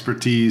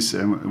expertise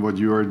and what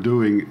you are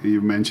doing,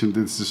 you mentioned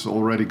this is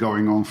already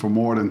going on for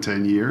more than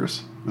 10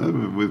 years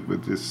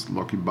with this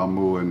lucky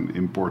bamboo and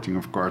importing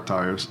of car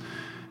tires.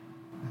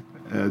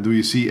 Do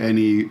you see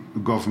any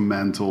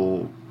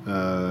governmental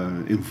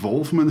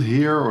involvement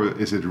here, or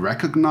is it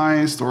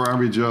recognized, or are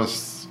we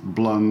just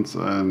blunt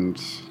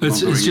and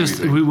it's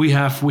just we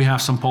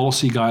have some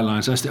policy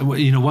guidelines.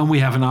 When we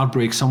have an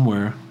outbreak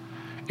somewhere,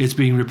 it's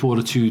being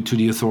reported to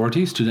the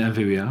authorities, to the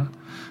NVWA,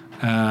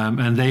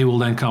 and they will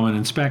then come and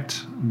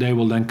inspect. They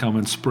will then come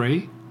and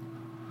spray.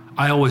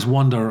 I always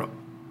wonder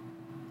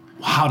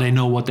how they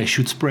know what they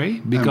should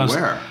spray, because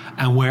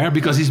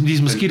because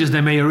these mosquitoes,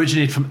 they may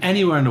originate from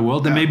anywhere in the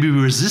world. They may be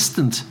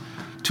resistant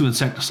to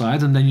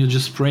insecticides, and then you're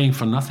just spraying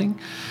for nothing.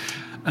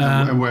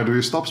 And where do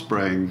you stop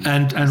spraying?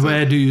 And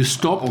where do you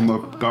stop? On the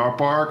car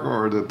park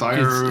or the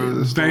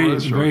tire It's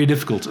very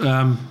difficult.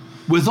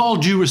 With all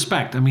due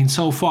respect, I mean,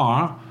 so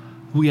far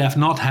we have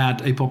not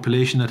had a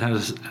population that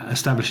has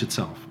established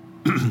itself.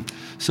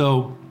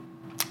 So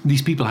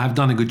these people have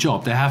done a good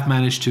job. They have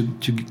managed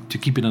to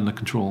keep it under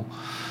control.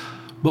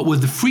 But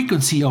with the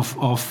frequency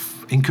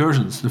of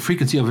incursions, the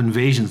frequency of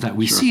invasions that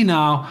we see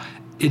now,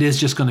 it is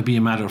just going to be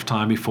a matter of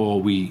time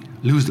before we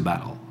lose the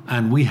battle.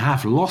 And we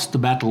have lost the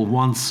battle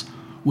once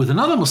with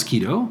another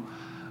mosquito,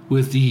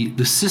 with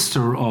the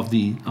sister of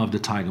the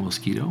tiger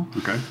mosquito.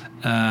 Okay.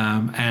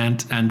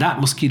 And that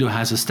mosquito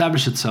has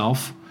established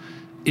itself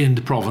in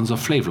the province of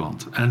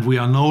Flevoland, and we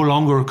are no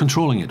longer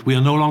controlling it. We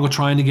are no longer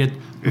trying to get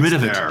rid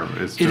of it.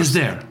 It is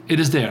there. It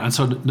is there. And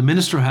so the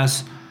minister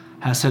has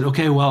said,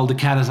 okay, well, the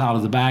cat is out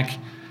of the bag.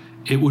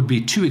 It would be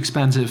too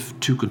expensive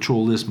to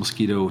control this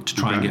mosquito to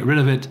try and get rid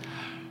of it.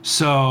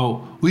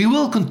 So we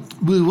will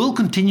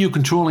continue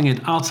controlling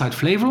it outside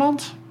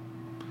Flevoland,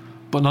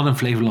 but not in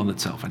Flevoland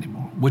itself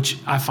anymore, which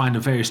I find a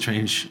very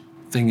strange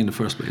thing in the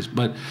first place.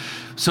 But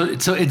so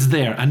it's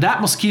there, and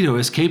that mosquito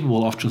is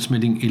capable of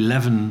transmitting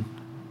 11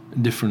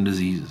 different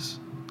diseases.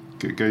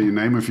 Can you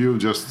name a few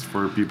just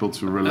for people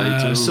to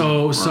relate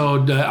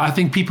to? I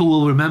think people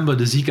will remember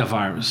the Zika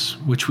virus,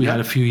 which we had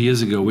a few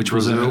years ago, which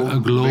Brazil, was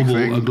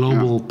a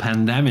global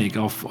pandemic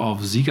of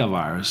Zika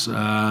virus.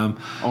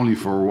 Only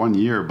for 1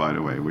 year, by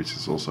the way, which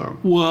is also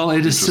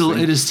it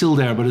is still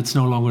there, but it's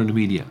no longer in the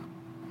media.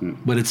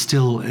 But it's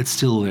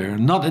still there,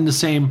 not in the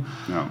same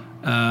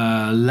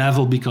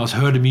level, because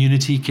herd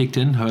immunity kicked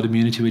in. Herd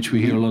immunity, which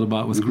we hear a lot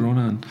about with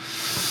Corona. And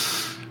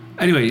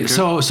anyway,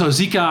 so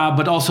Zika,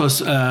 but also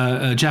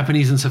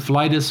Japanese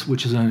encephalitis,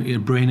 which is a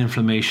brain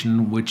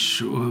inflammation,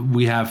 which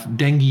we have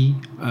dengue,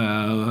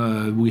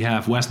 we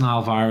have West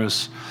Nile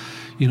virus,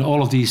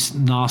 all of these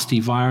nasty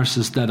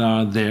viruses that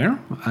are there,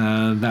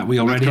 that we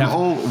already have.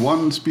 All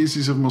one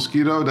species of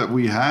mosquito that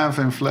we have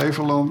in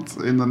Flevoland,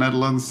 in the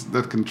Netherlands,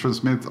 that can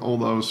transmit all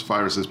those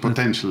viruses,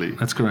 potentially.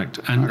 That's correct.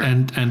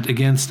 And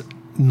against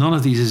none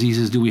of these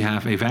diseases do we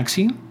have a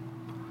vaccine.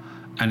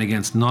 And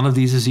against none of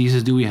these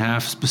diseases do we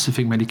have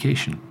specific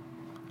medication.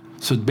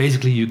 So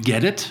basically, you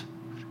get it,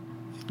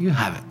 you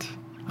have it.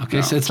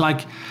 Okay, so it's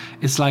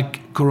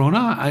like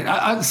Corona.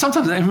 I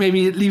sometimes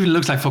maybe it even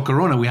looks like for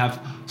Corona we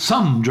have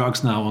some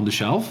drugs now on the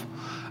shelf,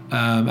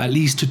 at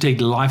least to take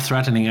the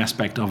life-threatening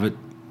aspect of it,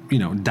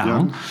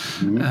 down.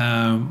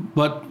 Yeah.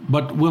 But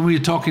when we're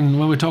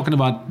talking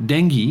about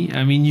dengue,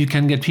 I mean, you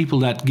can get people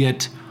that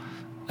get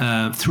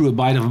through a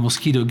bite of a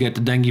mosquito get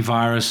the dengue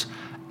virus,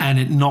 and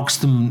it knocks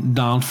them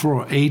down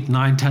for 8,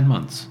 9, 10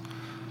 months.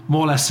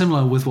 More or less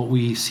similar with what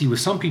we see with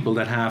some people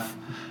that have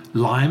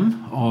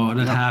Lyme or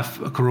that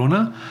have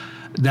Corona,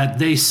 that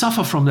they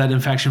suffer from that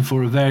infection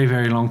for a very,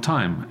 very long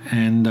time.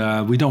 And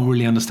we don't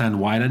really understand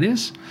why that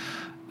is.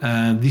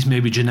 These may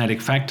be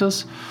genetic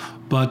factors.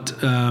 But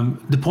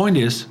the point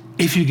is,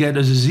 if you get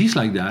a disease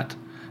like that,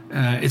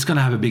 it's going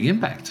to have a big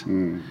impact.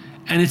 And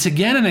it's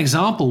again an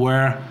example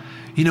where,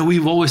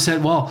 we've always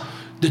said, well,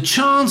 the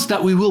chance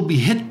that we will be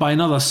hit by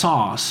another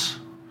SARS,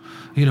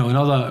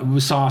 another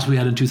SARS we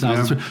had in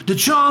 2003, the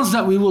chance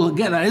that we will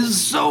get that is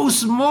so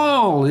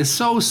small. It's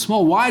so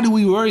small. Why do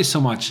we worry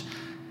so much?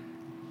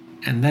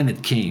 And then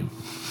it came.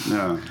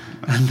 Yeah.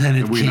 And then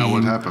it came. We know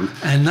what happened.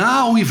 And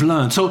now we've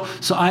learned. So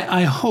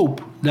I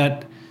hope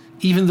that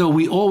even though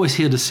we always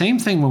hear the same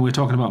thing when we're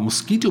talking about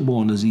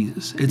mosquito-borne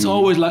diseases, it's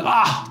always like,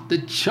 the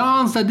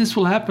chance that this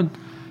will happen,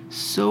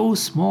 so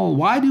small.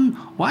 Why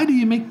do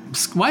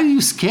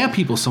you scare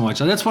people so much?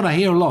 That's what I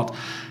hear a lot.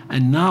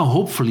 And now,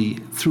 hopefully,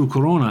 through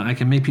Corona, I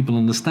can make people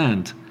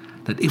understand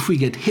that if we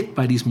get hit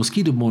by these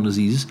mosquito-borne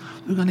diseases,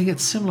 we're going to get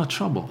similar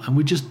trouble, and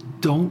we just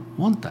don't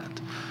want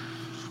that.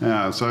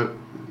 Yeah. So,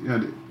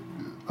 the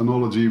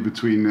analogy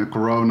between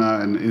Corona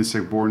and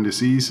insect-borne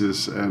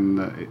diseases, and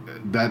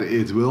that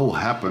it will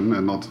happen,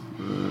 and not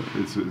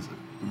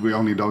we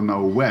only don't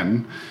know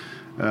when.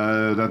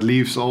 That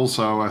leaves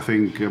also, I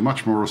think,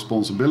 much more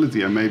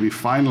responsibility and maybe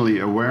finally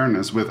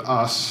awareness with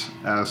us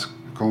as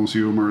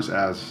consumers,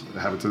 as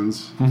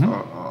inhabitants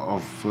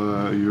of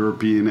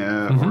European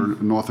or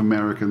North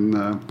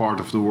American part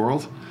of the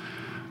world.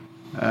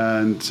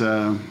 And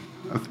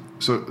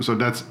so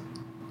that's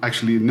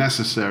actually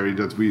necessary,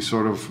 that we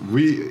sort of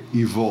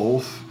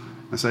re-evolve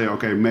and say,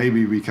 okay,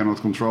 maybe we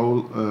cannot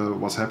control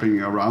what's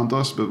happening around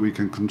us, but we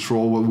can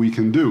control what we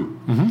can do.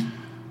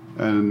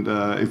 And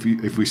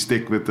if we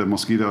stick with the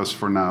mosquitoes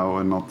for now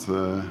and not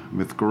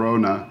with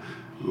Corona,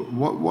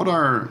 what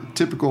are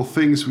typical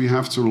things we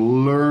have to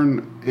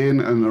learn in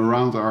and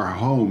around our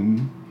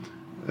home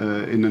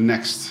in the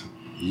next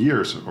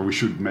years? Or we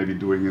should maybe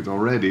doing it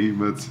already,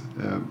 but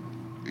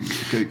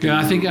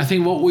I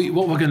think what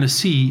we're going to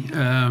see.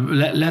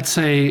 Let's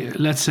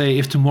say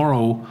if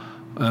tomorrow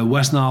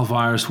West Nile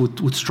virus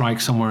would strike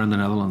somewhere in the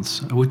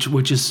Netherlands,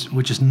 which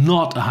is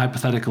not a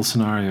hypothetical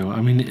scenario.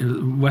 I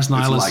mean, West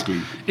Nile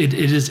it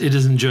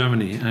is in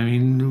Germany. I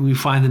mean, we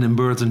find it in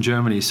birds in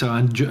Germany. So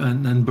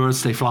and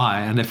birds, they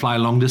fly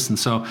long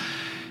distance. So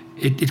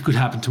it could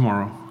happen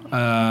tomorrow.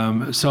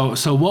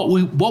 So what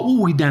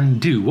will we then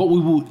do? What we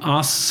will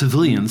ask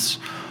civilians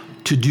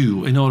to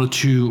do in order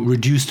to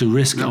reduce the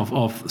risk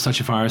of such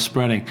a virus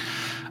spreading?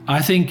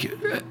 I think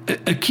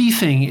a key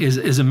thing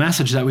is a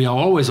message that we are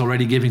always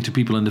already giving to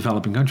people in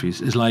developing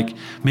countries, is like,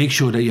 make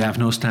sure that you have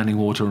no standing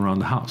water around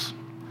the house.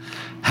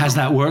 Has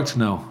that worked?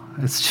 No,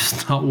 it's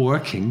just not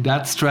working.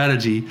 That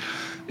strategy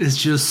is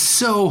just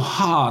so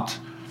hard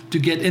to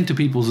get into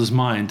people's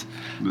mind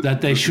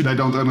that they should. They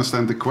don't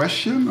understand the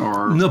question,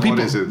 or no, people,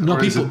 what is it? No,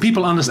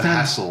 people understand the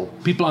hassle.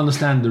 People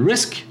understand the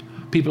risk.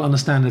 People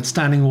understand that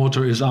standing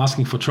water is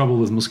asking for trouble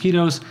with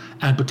mosquitoes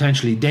and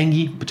potentially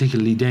dengue,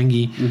 particularly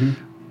dengue. Mm-hmm.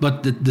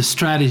 But the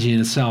strategy in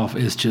itself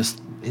is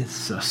just,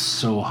 it's just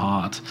so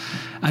hard.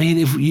 I mean,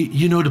 if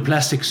you know the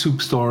plastic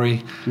soup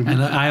story, mm-hmm.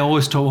 and I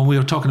always talk, when we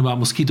were talking about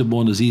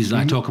mosquito-borne diseases,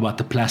 mm-hmm. I talk about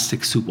the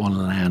plastic soup on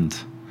land.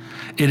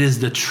 It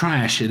is the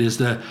trash. It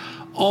is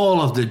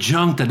all of the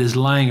junk that is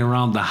lying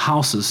around the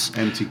houses.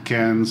 Empty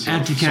cans,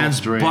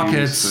 drinks,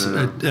 buckets,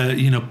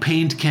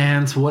 paint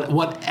cans,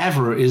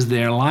 whatever is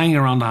there lying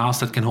around the house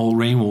that can hold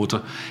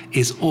rainwater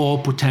is all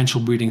potential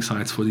breeding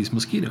sites for these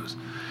mosquitoes.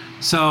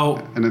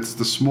 So, and it's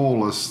the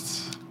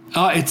smallest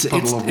it's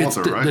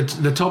water, right?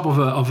 The top of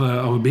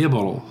a beer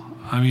bottle.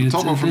 I mean, the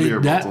top of a beer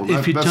bottle.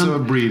 That's a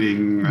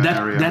breeding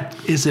area. That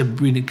is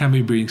can be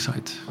a breeding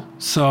site.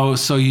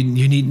 So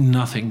you need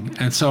nothing,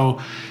 and so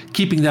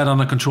keeping that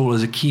under control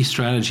is a key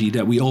strategy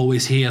that we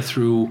always hear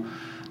through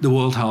the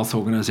World Health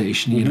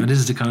Organization. Mm-hmm. This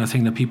is the kind of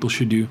thing that people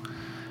should do,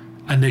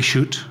 and they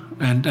should.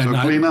 And so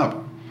clean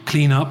up.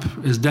 Clean up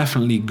is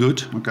definitely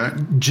good. Okay.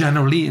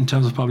 Generally, in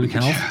terms of public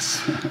health. Yes.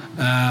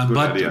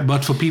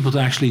 But for people to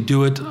actually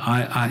do it,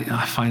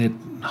 I find it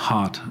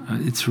hard.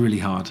 It's really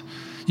hard.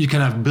 You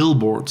can have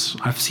billboards.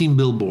 I've seen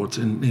billboards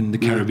in the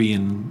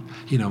Caribbean.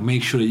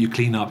 Make sure that you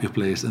clean up your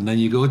place, and then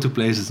you go to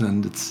places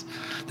and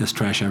there's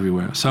trash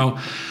everywhere. So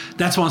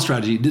that's one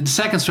strategy. The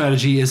second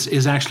strategy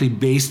is actually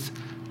based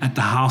at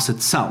the house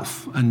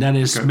itself, and that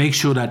is make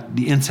sure that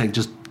the insect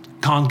just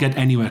can't get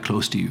anywhere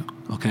close to you.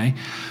 Okay,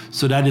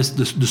 so that is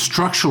the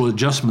structural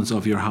adjustments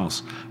of your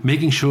house,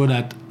 making sure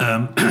that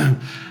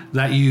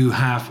that you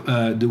have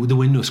the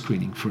window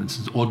screening, for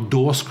instance, or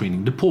door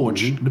screening. The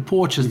porch. Mm-hmm. The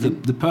porch is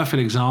the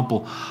perfect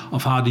example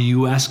of how the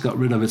U.S. got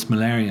rid of its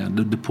malaria.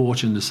 The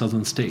porch in the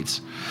southern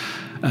states,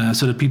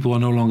 so that people are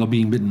no longer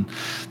being bitten.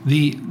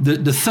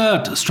 The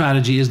third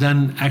strategy is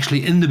then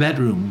actually in the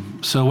bedroom.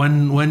 So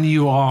when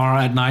you are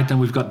at night, and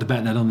we've got the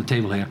bed net on the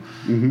table here,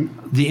 mm-hmm.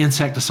 the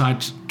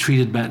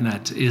insecticide-treated bed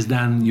net is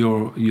then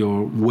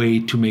your way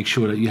to make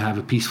sure that you have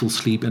a peaceful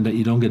sleep and that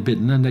you don't get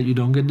bitten and that you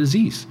don't get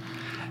disease.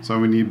 So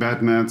we need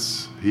bed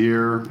nets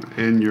here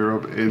in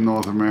Europe, in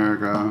North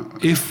America,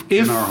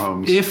 in our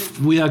homes. If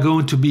we are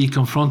going to be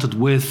confronted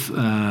with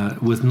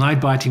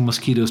night-biting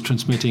mosquitoes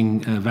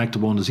transmitting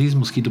vector-borne diseases,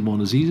 mosquito-borne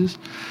diseases,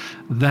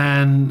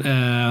 then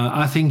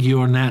I think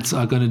your nets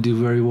are going to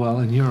do very well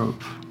in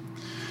Europe.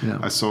 Yeah.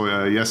 I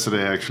saw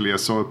yesterday, actually,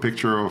 a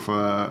picture of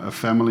a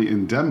family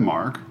in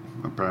Denmark,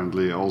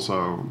 apparently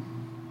also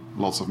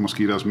lots of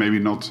mosquitoes, maybe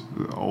not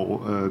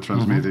all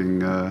transmitting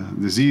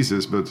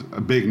diseases, but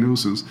a big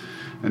nuisance.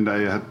 And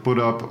they had put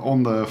up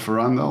on the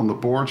veranda, on the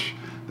porch,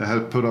 they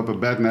had put up a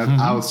bed net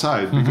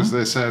outside because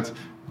they said,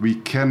 we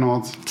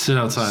cannot sit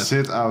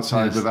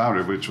outside yes. without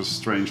it, which was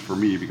strange for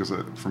me because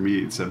for me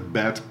it's a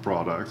bad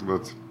product,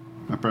 but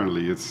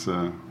apparently it's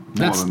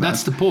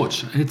that's the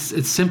porch.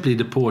 It's simply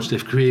the porch.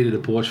 They've created a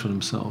porch for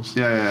themselves.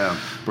 Yeah.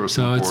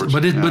 Personal porch.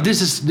 But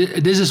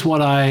this is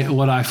what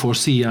I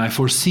foresee. I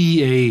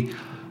foresee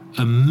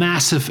a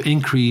massive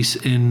increase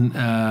in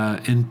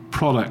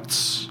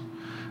products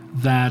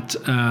that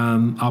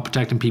are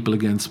protecting people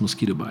against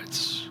mosquito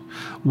bites,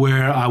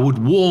 where I would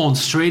warn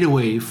straight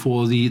away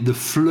for the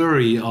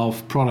flurry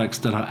of products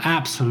that are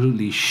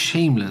absolutely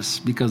shameless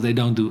because they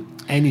don't do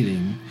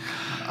anything.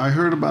 I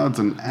heard about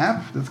an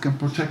app that can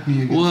protect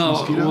me against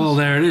mosquitoes. Well,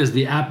 there it is.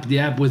 The app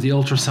with the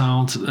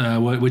ultrasound,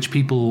 which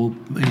people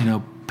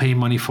pay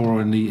money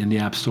for in the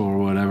app store or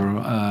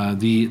whatever.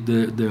 The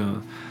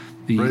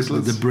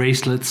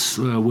bracelets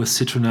with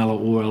citronella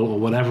oil or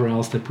whatever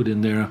else they put in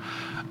there.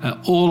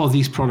 All of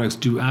these products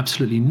do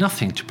absolutely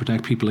nothing to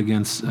protect people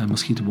against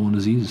mosquito-borne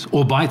diseases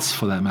or bites,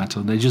 for that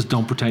matter. They just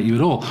don't protect you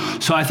at all.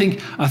 So I think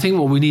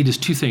what we need is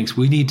two things.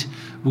 We need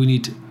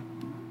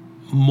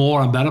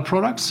more and better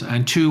products,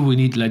 and two, we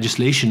need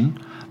legislation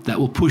that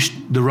will push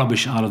the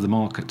rubbish out of the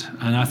market.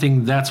 And I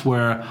think that's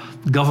where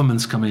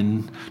governments come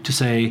in to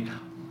say,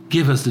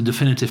 give us the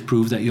definitive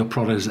proof that your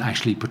product is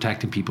actually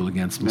protecting people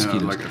against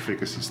mosquitoes. Like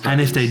efficacy studies.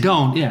 And if they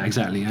don't, yeah,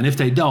 exactly. And if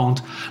they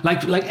don't,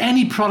 like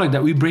any product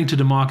that we bring to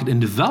the market in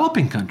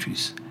developing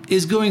countries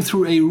is going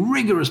through a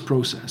rigorous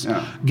process.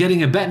 Yeah.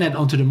 Getting a bed net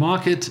onto the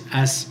market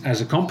as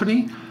a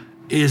company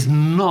is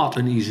not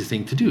an easy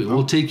thing to do. It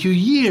will take you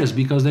years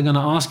because they're going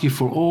to ask you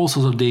for all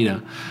sorts of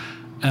data.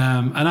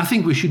 And I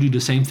think we should do the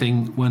same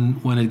thing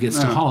when it gets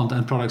to Holland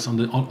and products on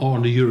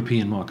the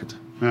European market.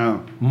 Yeah.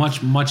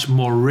 Much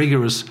more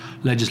rigorous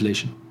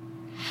legislation.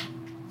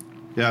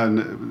 Yeah,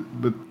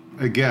 but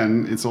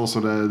again, it's also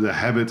the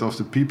habit of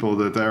the people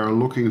that they are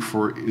looking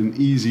for an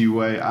easy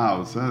way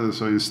out.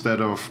 So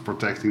instead of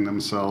protecting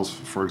themselves,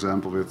 for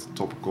example, with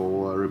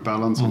topical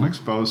repellents on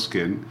exposed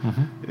skin,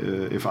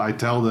 if I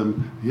tell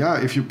them,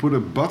 if you put a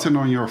button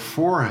on your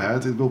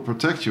forehead, it will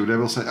protect you, they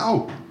will say,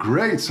 oh,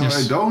 great, so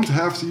I don't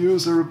have to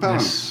use a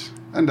repellent. Yes.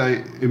 And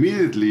they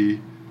immediately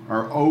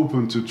are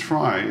open to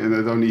try, and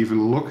they don't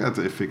even look at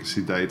the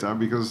efficacy data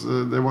because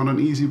they want an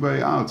easy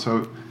way out.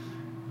 So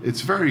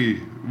it's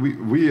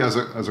we as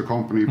a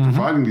company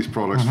providing these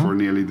products for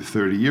nearly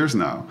 30 years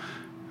now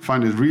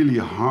find it really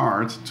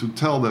hard to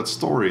tell that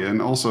story,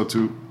 and also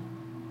to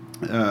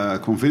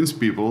convince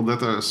people that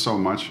there's so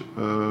much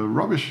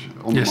rubbish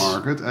on the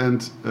market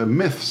and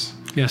myths.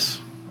 Yes.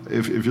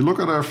 If you look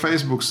at our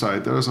Facebook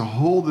site, there's a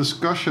whole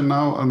discussion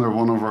now under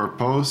one of our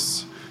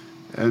posts,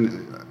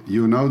 and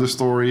you know the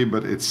story,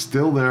 but it's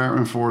still there,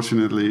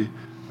 unfortunately.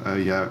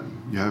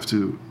 You have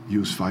to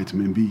use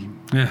vitamin B.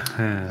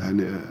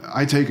 And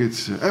I take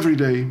it every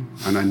day,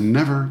 and I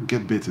never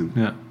get bitten.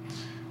 Yeah.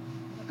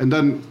 And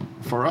then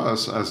for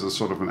us, as a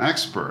sort of an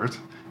expert,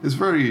 it's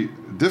very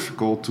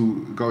difficult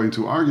to go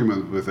into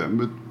argument with them,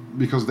 but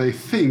because they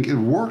think it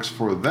works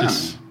for them.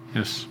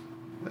 Yes.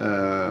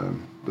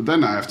 But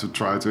then I have to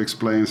try to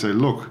explain and say,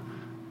 look,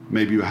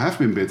 maybe you have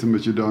been bitten,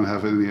 but you don't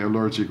have any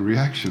allergic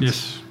reactions.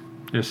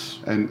 Yes.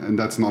 And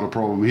that's not a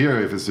problem here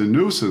if it's a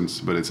nuisance,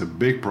 but it's a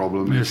big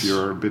problem if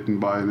you're bitten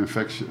by an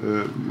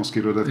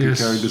mosquito that can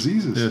carry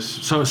diseases. Yes.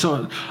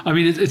 So I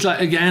mean, it's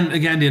like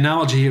again the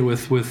analogy here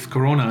with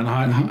Corona and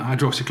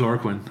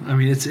hydroxychloroquine. I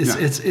mean, it's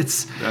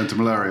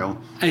antimalarial,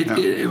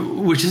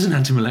 which is an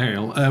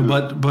antimalarial,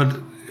 but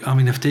I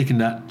mean, I've taken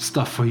that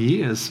stuff for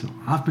years.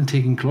 I've been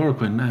taking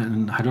chloroquine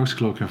and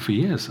hydroxychloroquine for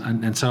years,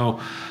 and so,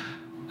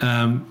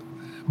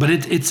 but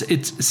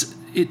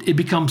it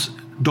becomes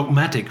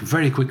dogmatic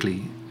very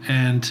quickly,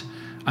 and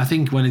I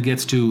think when it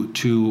gets to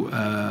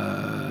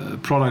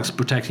products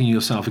protecting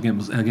yourself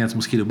against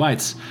mosquito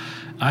bites,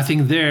 I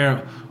think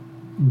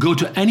go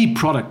to any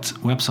product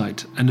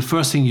website, and the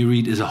first thing you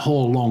read is a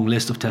whole long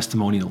list of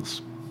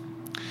testimonials.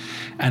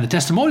 And the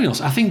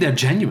testimonials, I think they're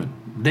genuine.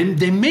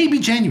 They may be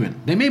genuine.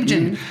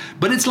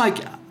 But it's like,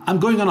 I'm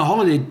going on a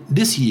holiday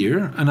this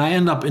year, and I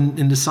end up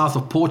in the south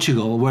of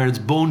Portugal where it's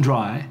bone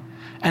dry,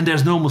 and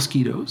there's no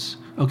mosquitoes.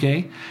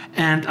 Okay,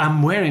 and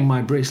I'm wearing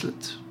my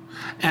bracelet,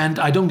 and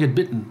I don't get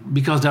bitten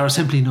because there are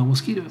simply no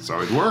mosquitoes.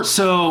 So it works.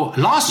 So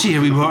last year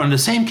we were on the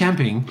same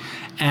camping,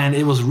 and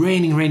it was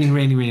raining,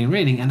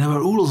 and there were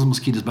oodles of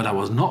mosquitoes, but I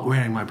was not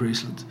wearing my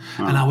bracelet,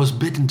 and I was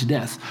bitten to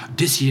death.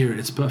 This year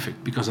it's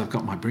perfect because I've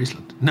got my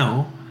bracelet.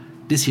 No,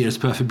 this year it's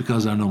perfect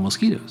because there are no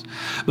mosquitoes.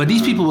 But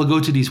these people will go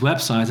to these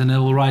websites and they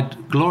will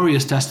write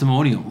glorious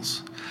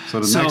testimonials. So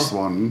the next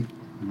one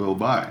will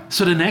buy.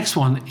 So the next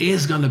one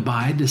is going to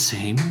buy the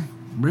same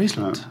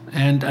bracelet,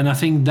 and I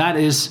think that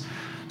is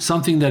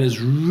something that is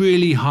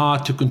really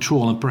hard to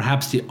control, and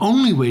perhaps the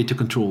only way to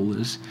control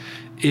this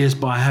is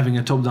by having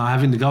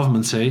having the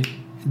government say,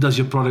 does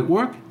your product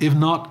work? If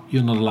not,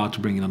 you're not allowed to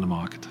bring it on the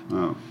market.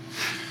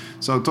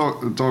 So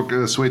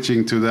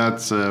switching to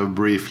that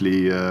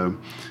briefly,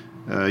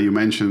 you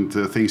mentioned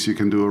things you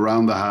can do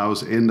around the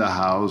house, in the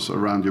house,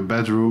 around your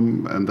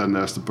bedroom, and then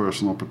there's the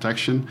personal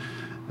protection.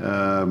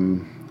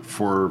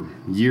 For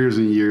years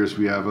and years,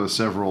 we have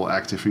several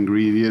active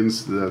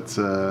ingredients that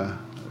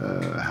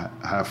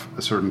have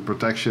a certain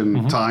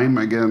protection time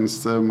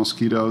against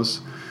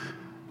mosquitoes.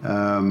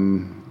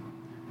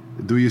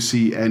 Do you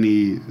see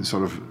any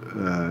sort of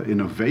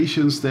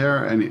innovations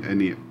there?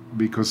 Any?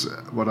 Because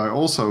what I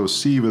also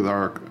see with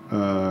our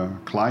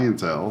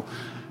clientele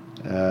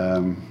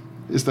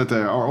is that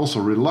they are also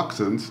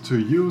reluctant to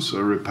use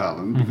a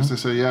repellent because they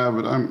say,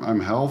 but I'm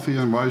healthy,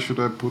 and why should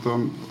I put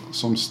on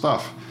some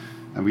stuff?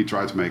 And we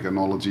try to make an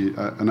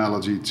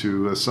analogy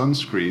to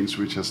sunscreens,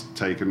 which has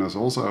taken us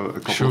also a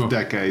couple of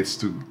decades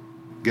to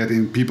get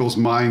in people's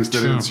minds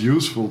that it's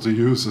useful to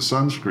use a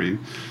sunscreen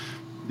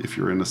if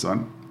you're in the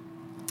sun.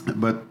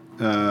 But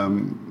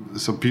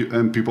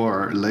people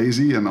are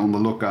lazy and on the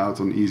lookout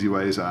on easy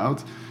ways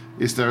out.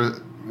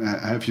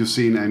 Have you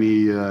seen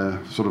any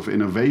sort of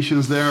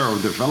innovations there or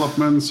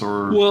developments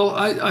or? Well,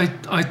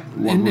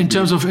 in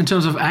terms of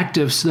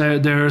actives,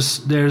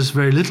 there's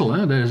very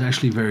little. There's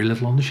actually very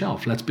little on the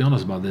shelf. Let's be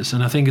honest about this.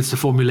 And I think it's the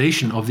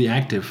formulation of the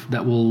active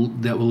that will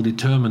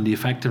determine the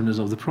effectiveness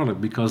of the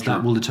product, because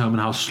that will determine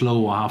how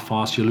slow or how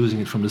fast you're losing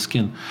it from the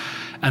skin.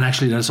 And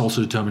actually, that's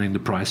also determining the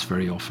price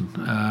very often.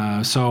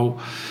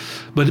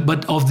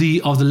 But of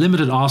the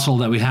limited arsenal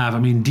that we have, I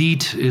mean,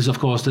 DEET is of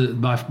course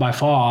by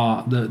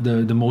far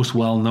the most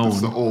well known.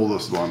 It's the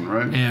oldest one,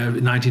 right?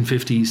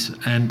 1950s,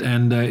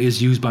 and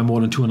is used by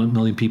more than 200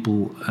 million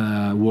people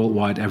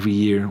worldwide every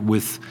year,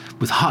 with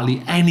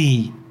hardly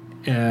any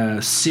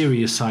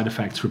serious side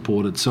effects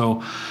reported.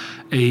 So,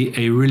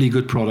 a really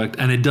good product,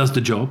 and it does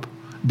the job.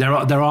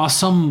 There are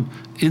some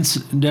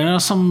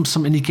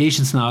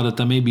indications now that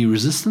there may be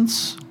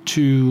resistance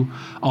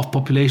of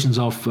populations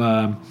of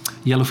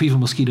yellow fever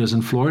mosquitoes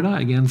in Florida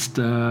against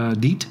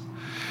DEET.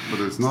 But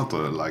it's not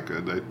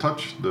they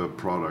touch the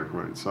product,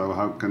 right? So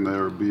how can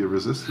there be a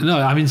resistance? No,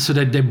 I mean, so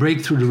that they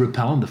break through the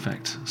repellent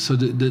effect. So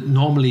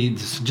normally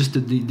it's just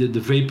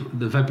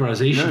the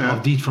vaporization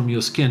of heat from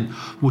your skin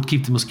would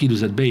keep the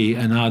mosquitoes at bay,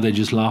 and now they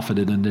just laugh at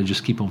it and they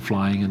just keep on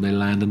flying and they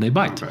land and they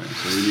bite. Okay,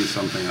 so we need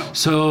something else.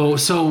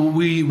 So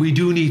we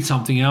do need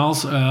something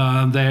else.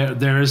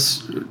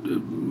 There's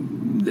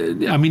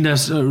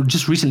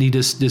just recently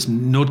this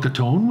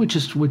Notgatone, which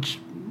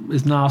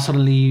is now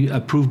suddenly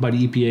approved by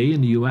the EPA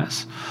in the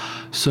US.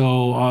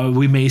 So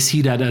we may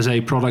see that as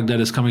a product that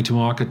is coming to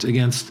market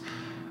against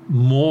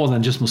more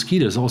than just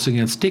mosquitoes, also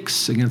against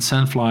ticks, against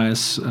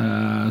sandflies.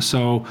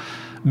 So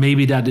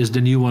maybe that is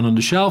the new one on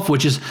the shelf,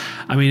 which is,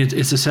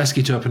 it's a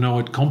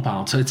sesquiterpenoid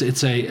compound. So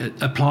it's a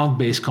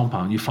plant-based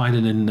compound. You find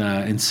it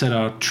in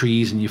cedar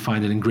trees and you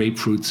find it in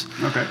grapefruits,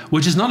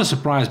 which is not a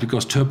surprise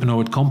because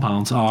terpenoid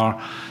compounds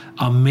are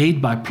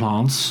made by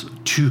plants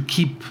to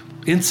keep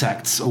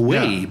insects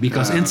away,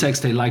 because insects,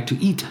 they like to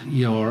eat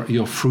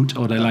your fruit,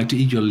 or they like to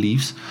eat your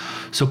leaves.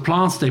 So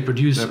plants, they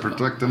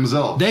protect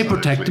themselves. They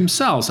protect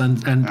themselves,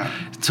 and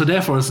so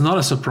therefore it's not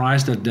a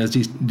surprise that there's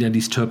these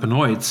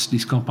terpenoids,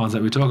 these compounds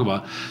that we talk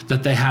about,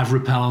 that they have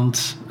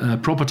repellent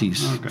properties,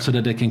 so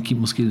that they can keep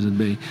mosquitoes at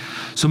bay.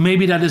 So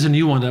maybe that is a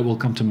new one that will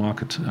come to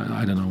market.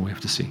 I don't know. We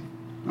have to see.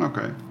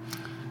 Okay,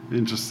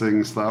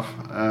 interesting stuff.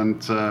 And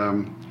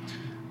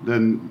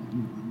then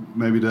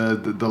maybe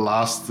the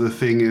last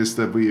thing is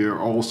that we are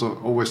also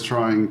always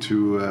trying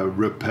to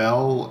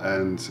repel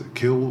and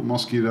kill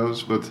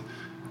mosquitoes, but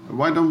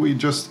why don't we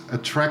just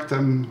attract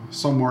them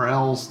somewhere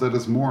else that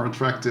is more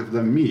attractive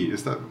than me?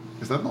 Is that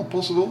not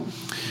possible?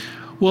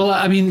 Well,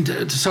 I've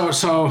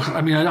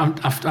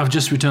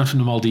just returned from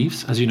the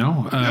Maldives, as you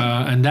know,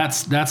 and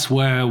that's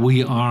where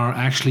we are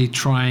actually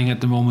trying at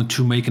the moment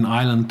to make an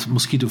island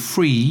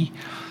mosquito-free.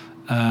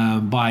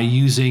 By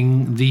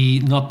using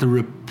not the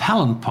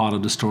repellent part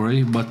of the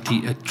story, but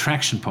the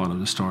attraction part of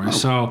the story.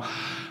 So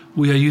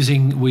we're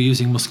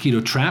using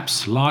mosquito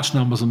traps, large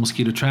numbers of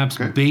mosquito traps,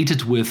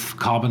 baited with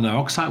carbon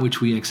dioxide,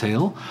 which we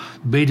exhale,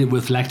 baited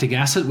with lactic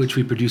acid, which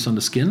we produce on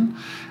the skin.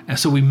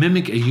 So we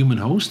mimic a human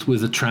host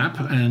with a trap,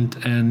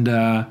 and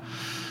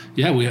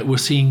we're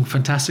seeing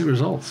fantastic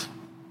results.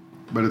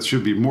 But it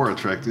should be more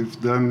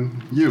attractive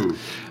than you.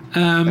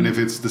 And if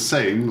it's the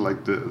same,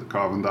 like the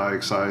carbon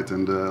dioxide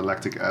and the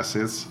lactic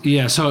acids.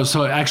 Yeah,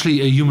 so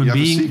actually a human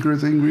being... a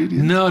secret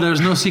ingredient? No,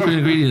 there's no secret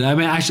ingredient.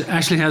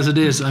 Actually as it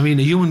is, a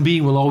human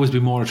being will always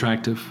be more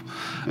attractive.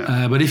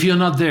 Yeah. But if you're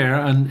not there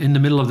and in the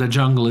middle of the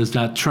jungle is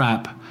that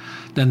trap,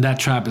 then that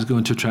trap is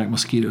going to attract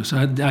mosquitoes.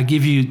 I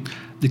give you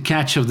the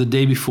catch of the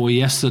day before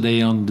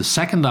yesterday on the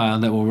second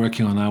island that we're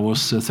working on. Now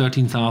was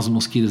 13,000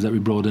 mosquitoes that we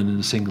brought in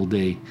a single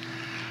day.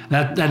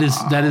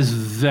 That is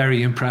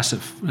very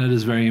impressive. That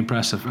is very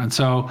impressive. And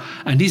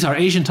these are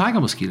Asian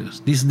tiger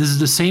mosquitoes. This is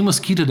the same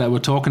mosquito that we're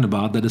talking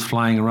about that is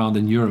flying around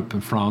in Europe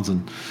and France.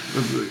 And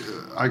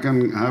I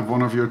can have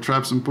one of your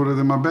traps and put it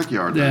in my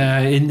backyard.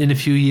 In a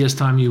few years'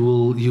 time, you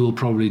will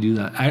probably do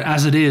that.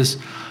 As it is,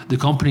 the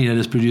company that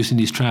is producing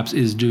these traps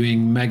is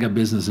doing mega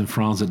business in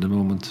France at the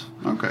moment.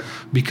 Okay.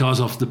 Because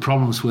of the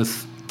problems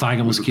with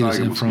tiger mosquitoes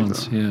in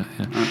France. Yeah.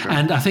 Okay.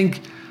 And I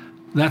think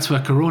that's where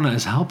Corona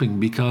is helping,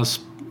 because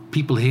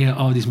people hear,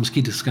 these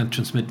mosquitoes can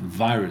transmit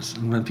virus,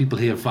 and when people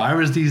hear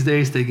virus these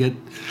days, they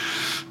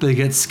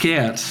get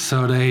scared.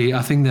 So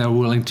I think they're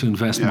willing to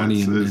invest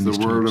money in it's these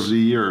the word traps. of the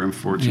year,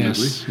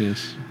 unfortunately.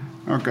 Yes.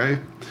 Okay,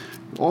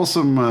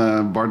 awesome,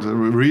 Bart.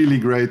 Really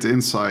great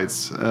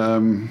insights.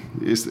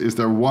 Is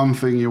there one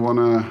thing you want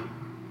to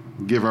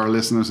give our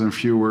listeners and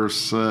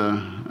viewers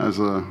as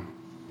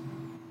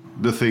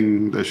the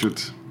thing they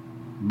should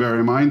bear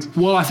in mind?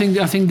 Well, I think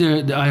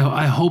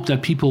I hope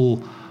that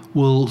people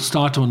will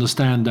start to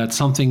understand that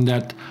something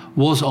that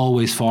was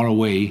always far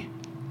away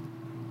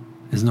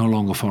is no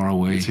longer far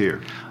away. It's here.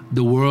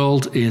 The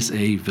world is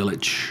a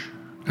village,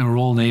 and we're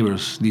all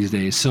neighbors these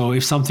days. So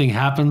if something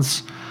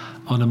happens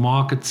on a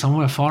market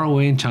somewhere far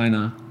away in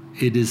China,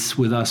 it is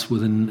with us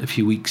within a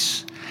few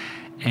weeks.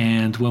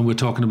 And when we're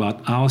talking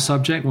about our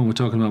subject, when we're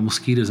talking about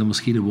mosquitoes and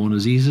mosquito-borne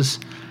diseases,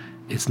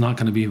 it's not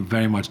going to be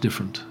very much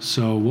different.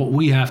 So what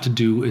we have to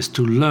do is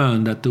to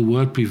learn that the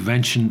word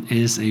prevention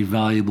is a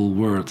valuable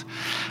word.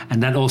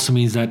 And that also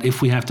means that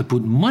if we have to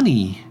put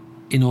money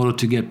in order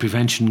to get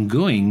prevention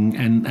going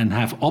and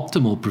have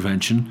optimal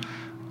prevention,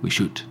 we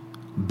should.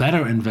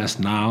 Better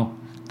invest now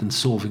than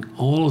solving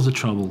all of the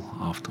trouble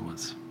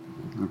afterwards.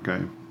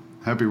 Okay.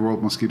 Happy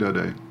World Mosquito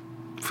Day.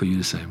 For you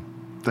the same.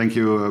 Thank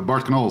you,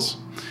 Bart Knowles.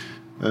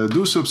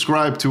 Do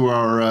subscribe to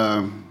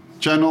our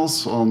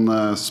channels on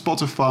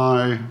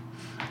Spotify,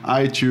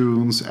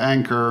 iTunes,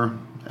 Anchor,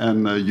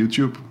 and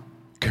YouTube.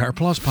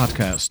 CarePlus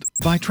Podcast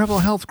by Travel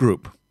Health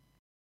Group.